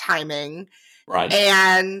comedic timing. Right.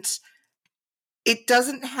 And it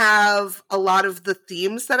doesn't have a lot of the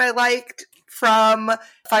themes that I liked from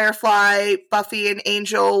Firefly, Buffy, and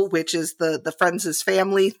Angel, which is the Friends is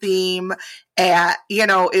Family theme. And, you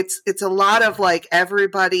know, it's a lot of like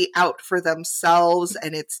everybody out for themselves,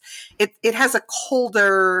 and it has a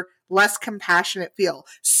colder, less compassionate feel.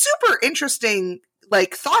 Super interesting,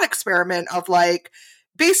 like, thought experiment of like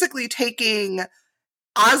basically taking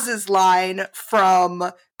Oz's line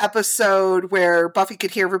from episode where Buffy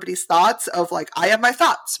could hear everybody's thoughts of like, I have my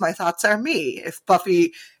thoughts are me. If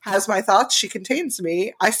Buffy has my thoughts, she contains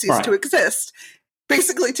me. I cease to exist.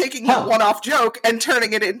 Basically taking that one-off joke and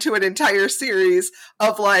turning it into an entire series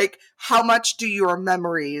of like, how much do your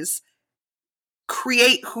memories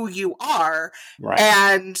create who you are,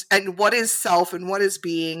 and what is self and what is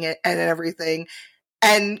being and everything.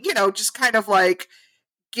 And, you know, just kind of like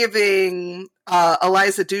giving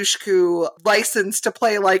Eliza Dushku license to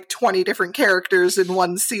play like 20 different characters in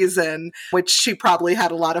one season, which she probably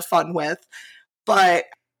had a lot of fun with. But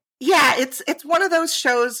yeah, it's one of those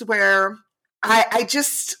shows where I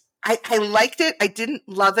liked it. I didn't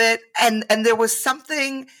love it. And there was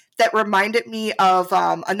something that reminded me of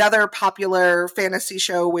another popular fantasy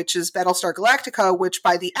show, which is Battlestar Galactica, which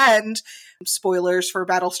by the end, spoilers for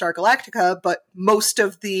Battlestar Galactica, but most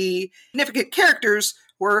of the significant characters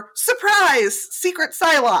were, surprise, secret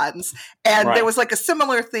Cylons. And there was like a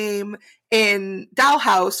similar theme in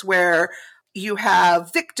Dollhouse where you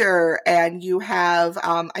have Victor and you have,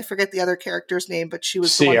 I forget the other character's name, but she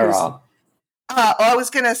was Sierra. the one who's... I was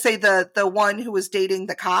going to say the one who was dating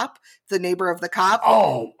the cop, the neighbor of the cop.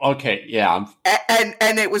 Oh, okay. Yeah.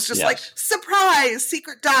 And it was just like, surprise,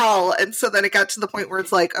 secret doll. And so then it got to the point where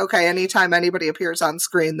it's like, okay, anytime anybody appears on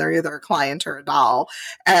screen, they're either a client or a doll,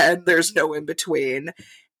 and there's no in between.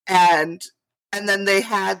 And then they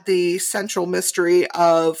had the central mystery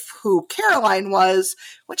of who Caroline was,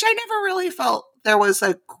 which I never really felt there was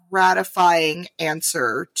a gratifying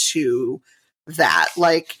answer to that.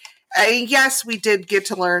 Like, yes, we did get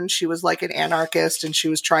to learn she was like an anarchist and she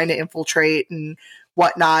was trying to infiltrate and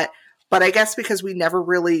whatnot. But I guess because we never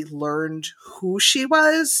really learned who she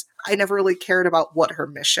was, I never really cared about what her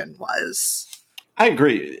mission was. I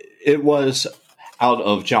agree. It was, out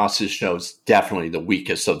of Joss's shows, definitely the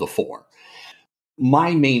weakest of the four.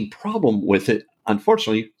 My main problem with it,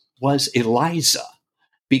 unfortunately, was Eliza.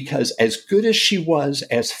 Because as good as she was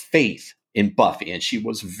as Faith in Buffy, and she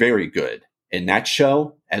was very good in that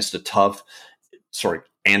show as the tough,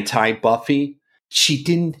 anti-Buffy, she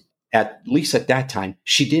didn't, at least at that time,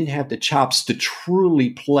 she didn't have the chops to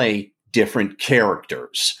truly play different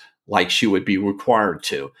characters like she would be required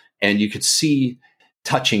to. And you could see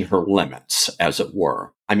touching her limits, as it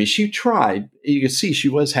were. I mean, she tried. You could see she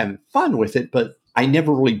was having fun with it, but I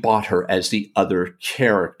never really bought her as the other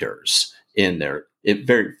characters in there. It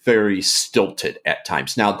very, very stilted at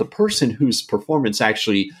times. Now, the person whose performance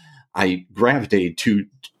actually I gravitated to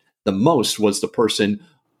the most was the person,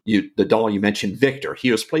 the doll you mentioned, Victor.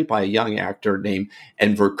 He was played by a young actor named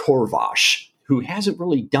Enver Korvash, who hasn't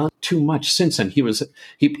really done too much since then.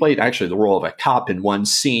 He played actually the role of a cop in one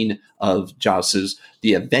scene of Joss's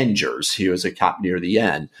The Avengers. He was a cop near the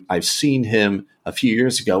end. I've seen him a few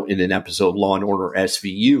years ago in an episode of Law & Order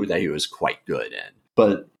SVU that he was quite good in.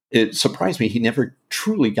 But it surprised me he never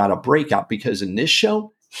truly got a breakout, because in this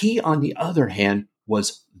show, he, on the other hand,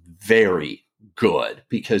 was very good,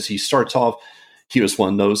 because he starts off, he was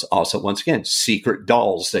one of those, also, once again, secret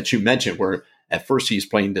dolls that you mentioned, where at first he's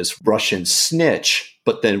playing this Russian snitch,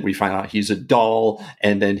 but then we find out he's a doll,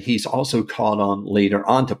 and then he's also called on later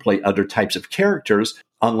on to play other types of characters.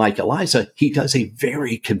 Unlike Eliza, he does a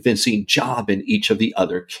very convincing job in each of the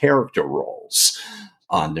other character roles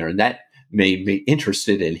on there, and that made me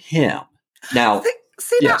interested in him. Now,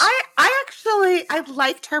 now, I I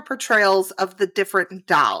liked her portrayals of the different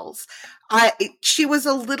dolls. She was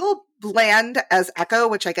a little bland as Echo,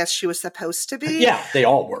 which I guess she was supposed to be. Yeah, they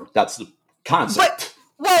all were. That's the concept. But,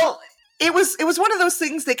 well, it was one of those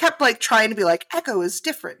things they kept like trying to be like, Echo is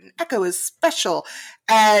different, Echo is special,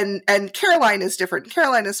 and Caroline is different,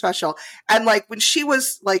 Caroline is special. And like when she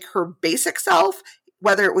was like her basic self,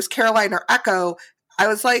 whether it was Caroline or Echo, I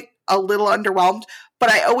was like a little underwhelmed. But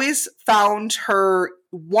I always found her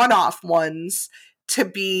one-off ones to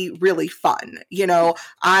be really fun. You know,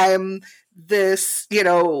 I'm this, you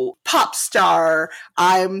know, pop star,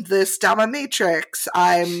 I'm this dominatrix,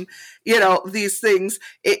 I'm, you know, these things.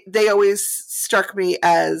 They always struck me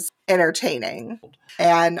as entertaining.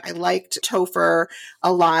 And I liked Topher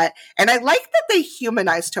a lot. And I liked that they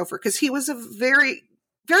humanized Topher because he was a very,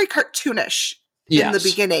 very cartoonish in the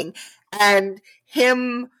beginning. And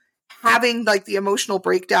him having like the emotional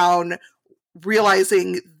breakdown,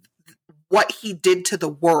 realizing what he did to the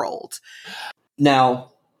world.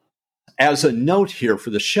 Now, as a note here for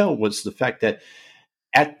the show was the fact that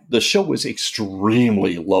the show was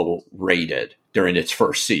extremely low rated during its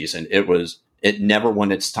first season. It never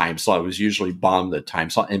won its time slot. It was usually bottom of the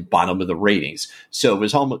time slot and bottom of the ratings. So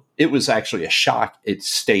it was actually a shock it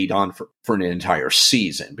stayed on for an entire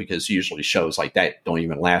season, because usually shows like that don't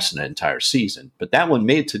even last an entire season. But that one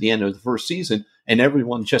made it to the end of the first season, and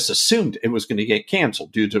everyone just assumed it was going to get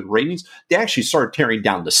canceled due to the ratings. They actually started tearing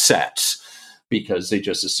down the sets because they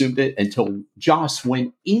just assumed it, until Joss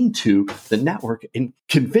went into the network and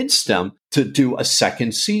convinced them to do a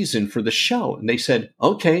second season for the show. And they said,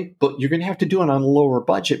 okay, but you're going to have to do it on a lower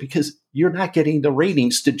budget because you're not getting the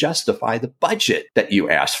ratings to justify the budget that you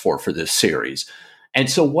asked for this series. And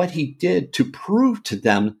so what he did to prove to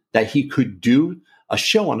them that he could do a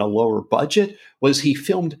show on a lower budget was he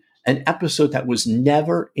filmed an episode that was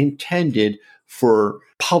never intended for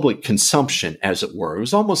public consumption, as it were. It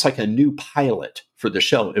was almost like a new pilot for the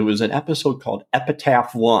show. It was an episode called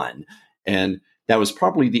Epitaph 1. And that was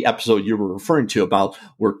probably the episode you were referring to, about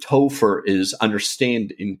where Topher is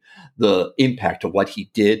understanding the impact of what he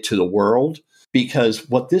did to the world. Because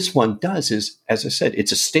what this one does is, as I said,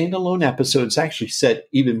 it's a standalone episode. It's actually set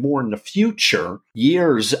even more in the future,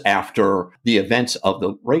 years after the events of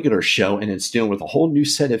the regular show. And it's dealing with a whole new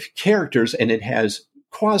set of characters. And it has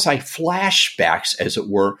quasi-flashbacks, as it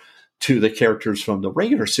were, to the characters from the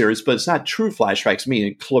regular series, but it's not true flashbacks,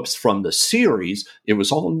 meaning clips from the series. It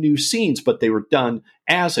was all new scenes, but they were done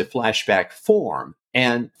as a flashback form.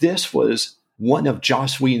 And this was one of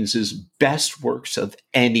Joss Whedon's best works of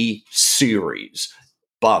any series.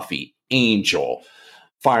 Buffy, Angel,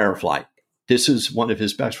 Firefly. This is one of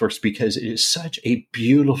his best works because it is such a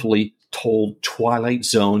beautifully told Twilight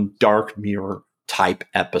Zone, Dark Mirror type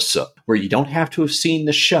episode where you don't have to have seen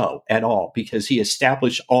the show at all, because he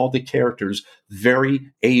established all the characters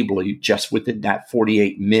very ably just within that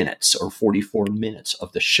 48 minutes or 44 minutes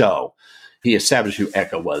of the show. He established who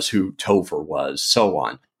Echo was, who Topher was, so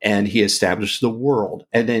on. And he established the world.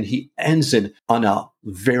 And then he ends it on a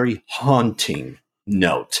very haunting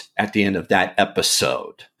note at the end of that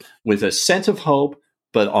episode with a sense of hope,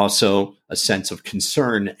 but also a sense of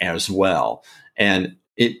concern as well. And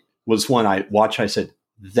it was one I watched. I said,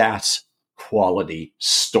 that's quality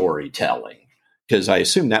storytelling. Because I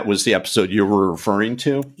assume that was the episode you were referring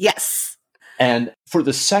to. Yes. And for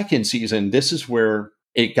the second season, this is where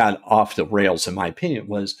it got off the rails, in my opinion.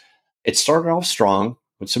 It started off strong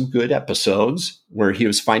with some good episodes where he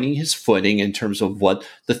was finding his footing in terms of what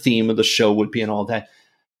the theme of the show would be and all that.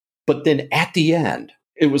 But then at the end,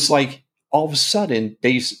 it was like all of a sudden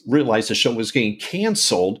they realized the show was getting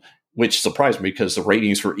canceled, which surprised me because the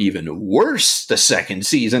ratings were even worse the second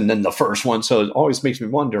season than the first one. So it always makes me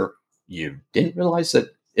wonder, you didn't realize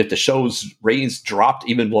that if the show's ratings dropped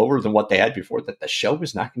even lower than what they had before, that the show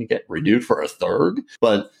was not going to get renewed for a third?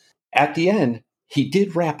 But at the end, he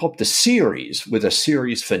did wrap up the series with a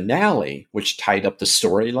series finale, which tied up the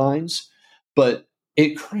storylines. But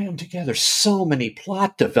it crammed together so many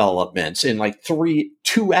plot developments in like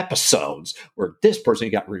 2 episodes, where this person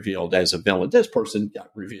got revealed as a villain, this person got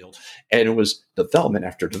revealed. And it was development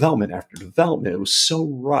after development after development. It was so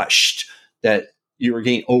rushed that you were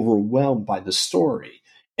getting overwhelmed by the story.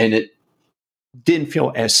 And it didn't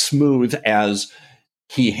feel as smooth as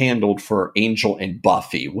he handled for Angel and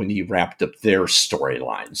Buffy when he wrapped up their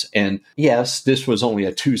storylines. And yes, this was only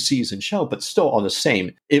a 2-season show, but still all the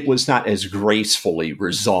same, it was not as gracefully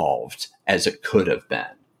resolved as it could have been.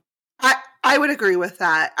 I would agree with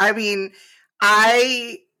that. I mean,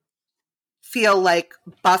 I feel like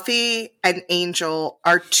Buffy and Angel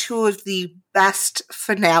are 2 of the best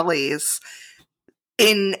finales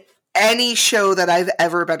in any show that I've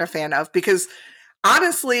ever been a fan of, because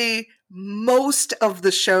honestly, most of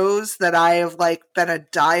the shows that I have like been a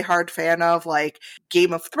diehard fan of, like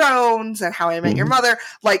Game of Thrones and How I Met Your Mother,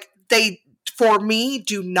 like they, for me,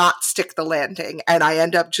 do not stick the landing. And I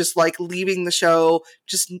end up just like leaving the show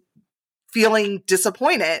just feeling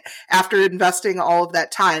disappointed after investing all of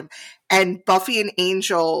that time. And Buffy and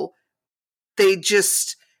Angel, they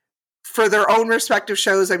just, for their own respective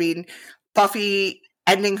shows, I mean, Buffy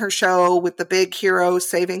ending her show with the big hero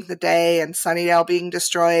saving the day and Sunnydale being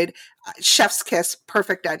destroyed, chef's kiss,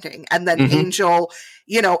 perfect ending. And then Angel,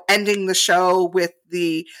 you know, ending the show with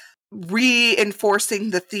the reinforcing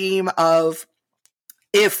the theme of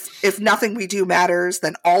if nothing we do matters,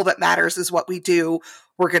 then all that matters is what we do.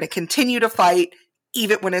 We're going to continue to fight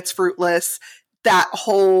even when it's fruitless. That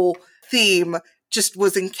whole theme just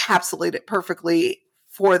was encapsulated perfectly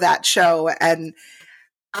for that show. And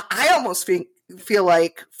I almost feel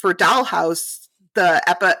like for Dollhouse, the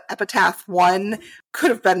Epitaph 1 could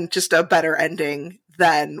have been just a better ending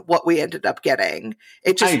than what we ended up getting.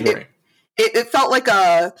 It just, it felt like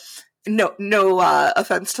a, no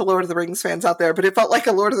offense to Lord of the Rings fans out there, but it felt like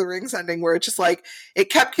a Lord of the Rings ending where it just like, it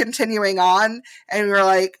kept continuing on and we were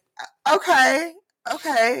like, okay.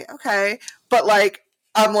 But like,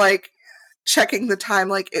 I'm like checking the time,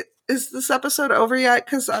 like, is this episode over yet?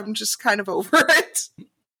 Because I'm just kind of over it.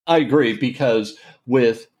 I agree, because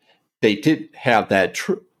they did have that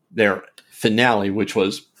their finale, which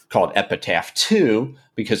was called Epitaph 2,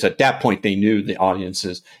 because at that point they knew the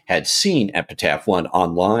audiences had seen Epitaph 1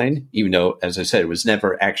 online, even though, as I said, it was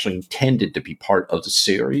never actually intended to be part of the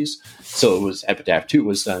series. So it was Epitaph 2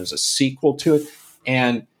 was done as a sequel to it.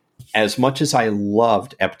 And as much as I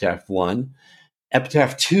loved Epitaph 1,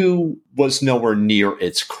 Epitaph 2 was nowhere near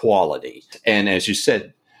its quality. And as you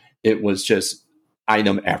said, it was just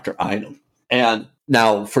item after item. And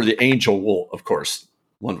now for the Angel, we'll, of course,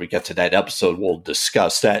 when we get to that episode, we'll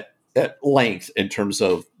discuss that at length in terms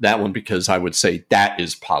of that one, because I would say that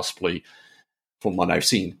is possibly, from what I've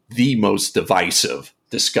seen, the most divisive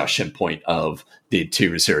discussion point of the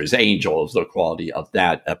TV series Angel, of the quality of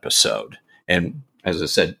that episode. And as I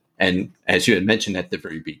said, and as you had mentioned at the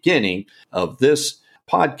very beginning of this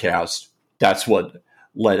podcast, that's what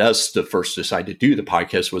led us to first decide to do the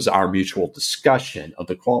podcast, was our mutual discussion of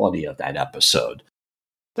the quality of that episode.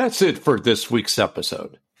 That's it for this week's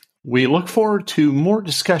episode. We look forward to more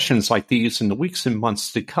discussions like these in the weeks and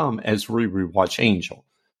months to come as we rewatch Angel.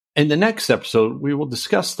 In the next episode, we will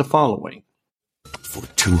discuss the following. For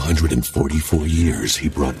 244 years, he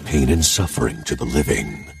brought pain and suffering to the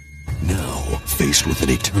living. Now, faced with an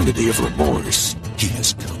eternity of remorse, he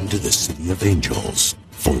has come to the City of Angels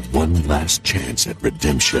for one last chance at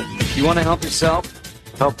redemption. You want to help yourself?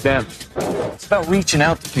 Help them. It's about reaching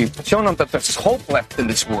out to people, showing them that there's hope left in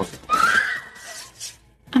this world.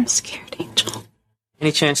 I'm scared, Angel.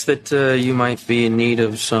 Any chance that you might be in need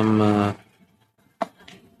of some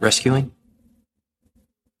rescuing?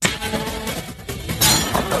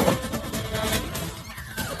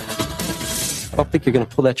 I don't think you're going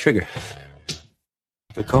to pull that trigger.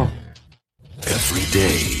 Good call. Every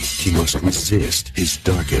day, he must resist his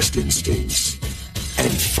darkest instincts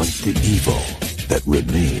and fight the evil that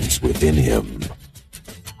remains within him.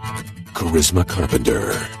 Charisma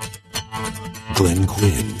Carpenter, Glenn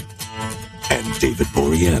Quinn, and David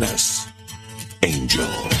Boreanaz. Angel.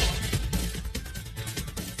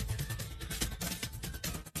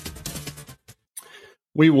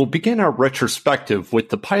 We will begin our retrospective with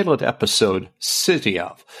the pilot episode, City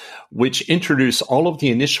of, which introduced all of the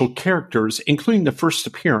initial characters, including the first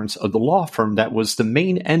appearance of the law firm that was the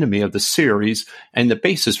main enemy of the series and the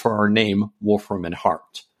basis for our name, Wolfram and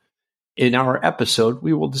Hart. In our episode,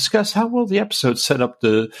 we will discuss how well the episode set up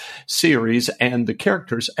the series and the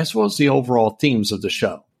characters, as well as the overall themes of the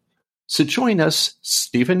show. So join us,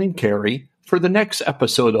 Stephen and Carrie, for the next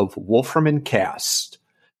episode of Wolfram and Cast.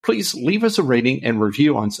 Please leave us a rating and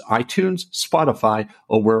review on iTunes, Spotify,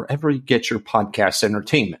 or wherever you get your podcast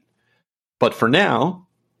entertainment. But for now...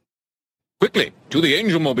 Quickly, to the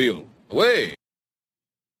Angel Mobile. Away!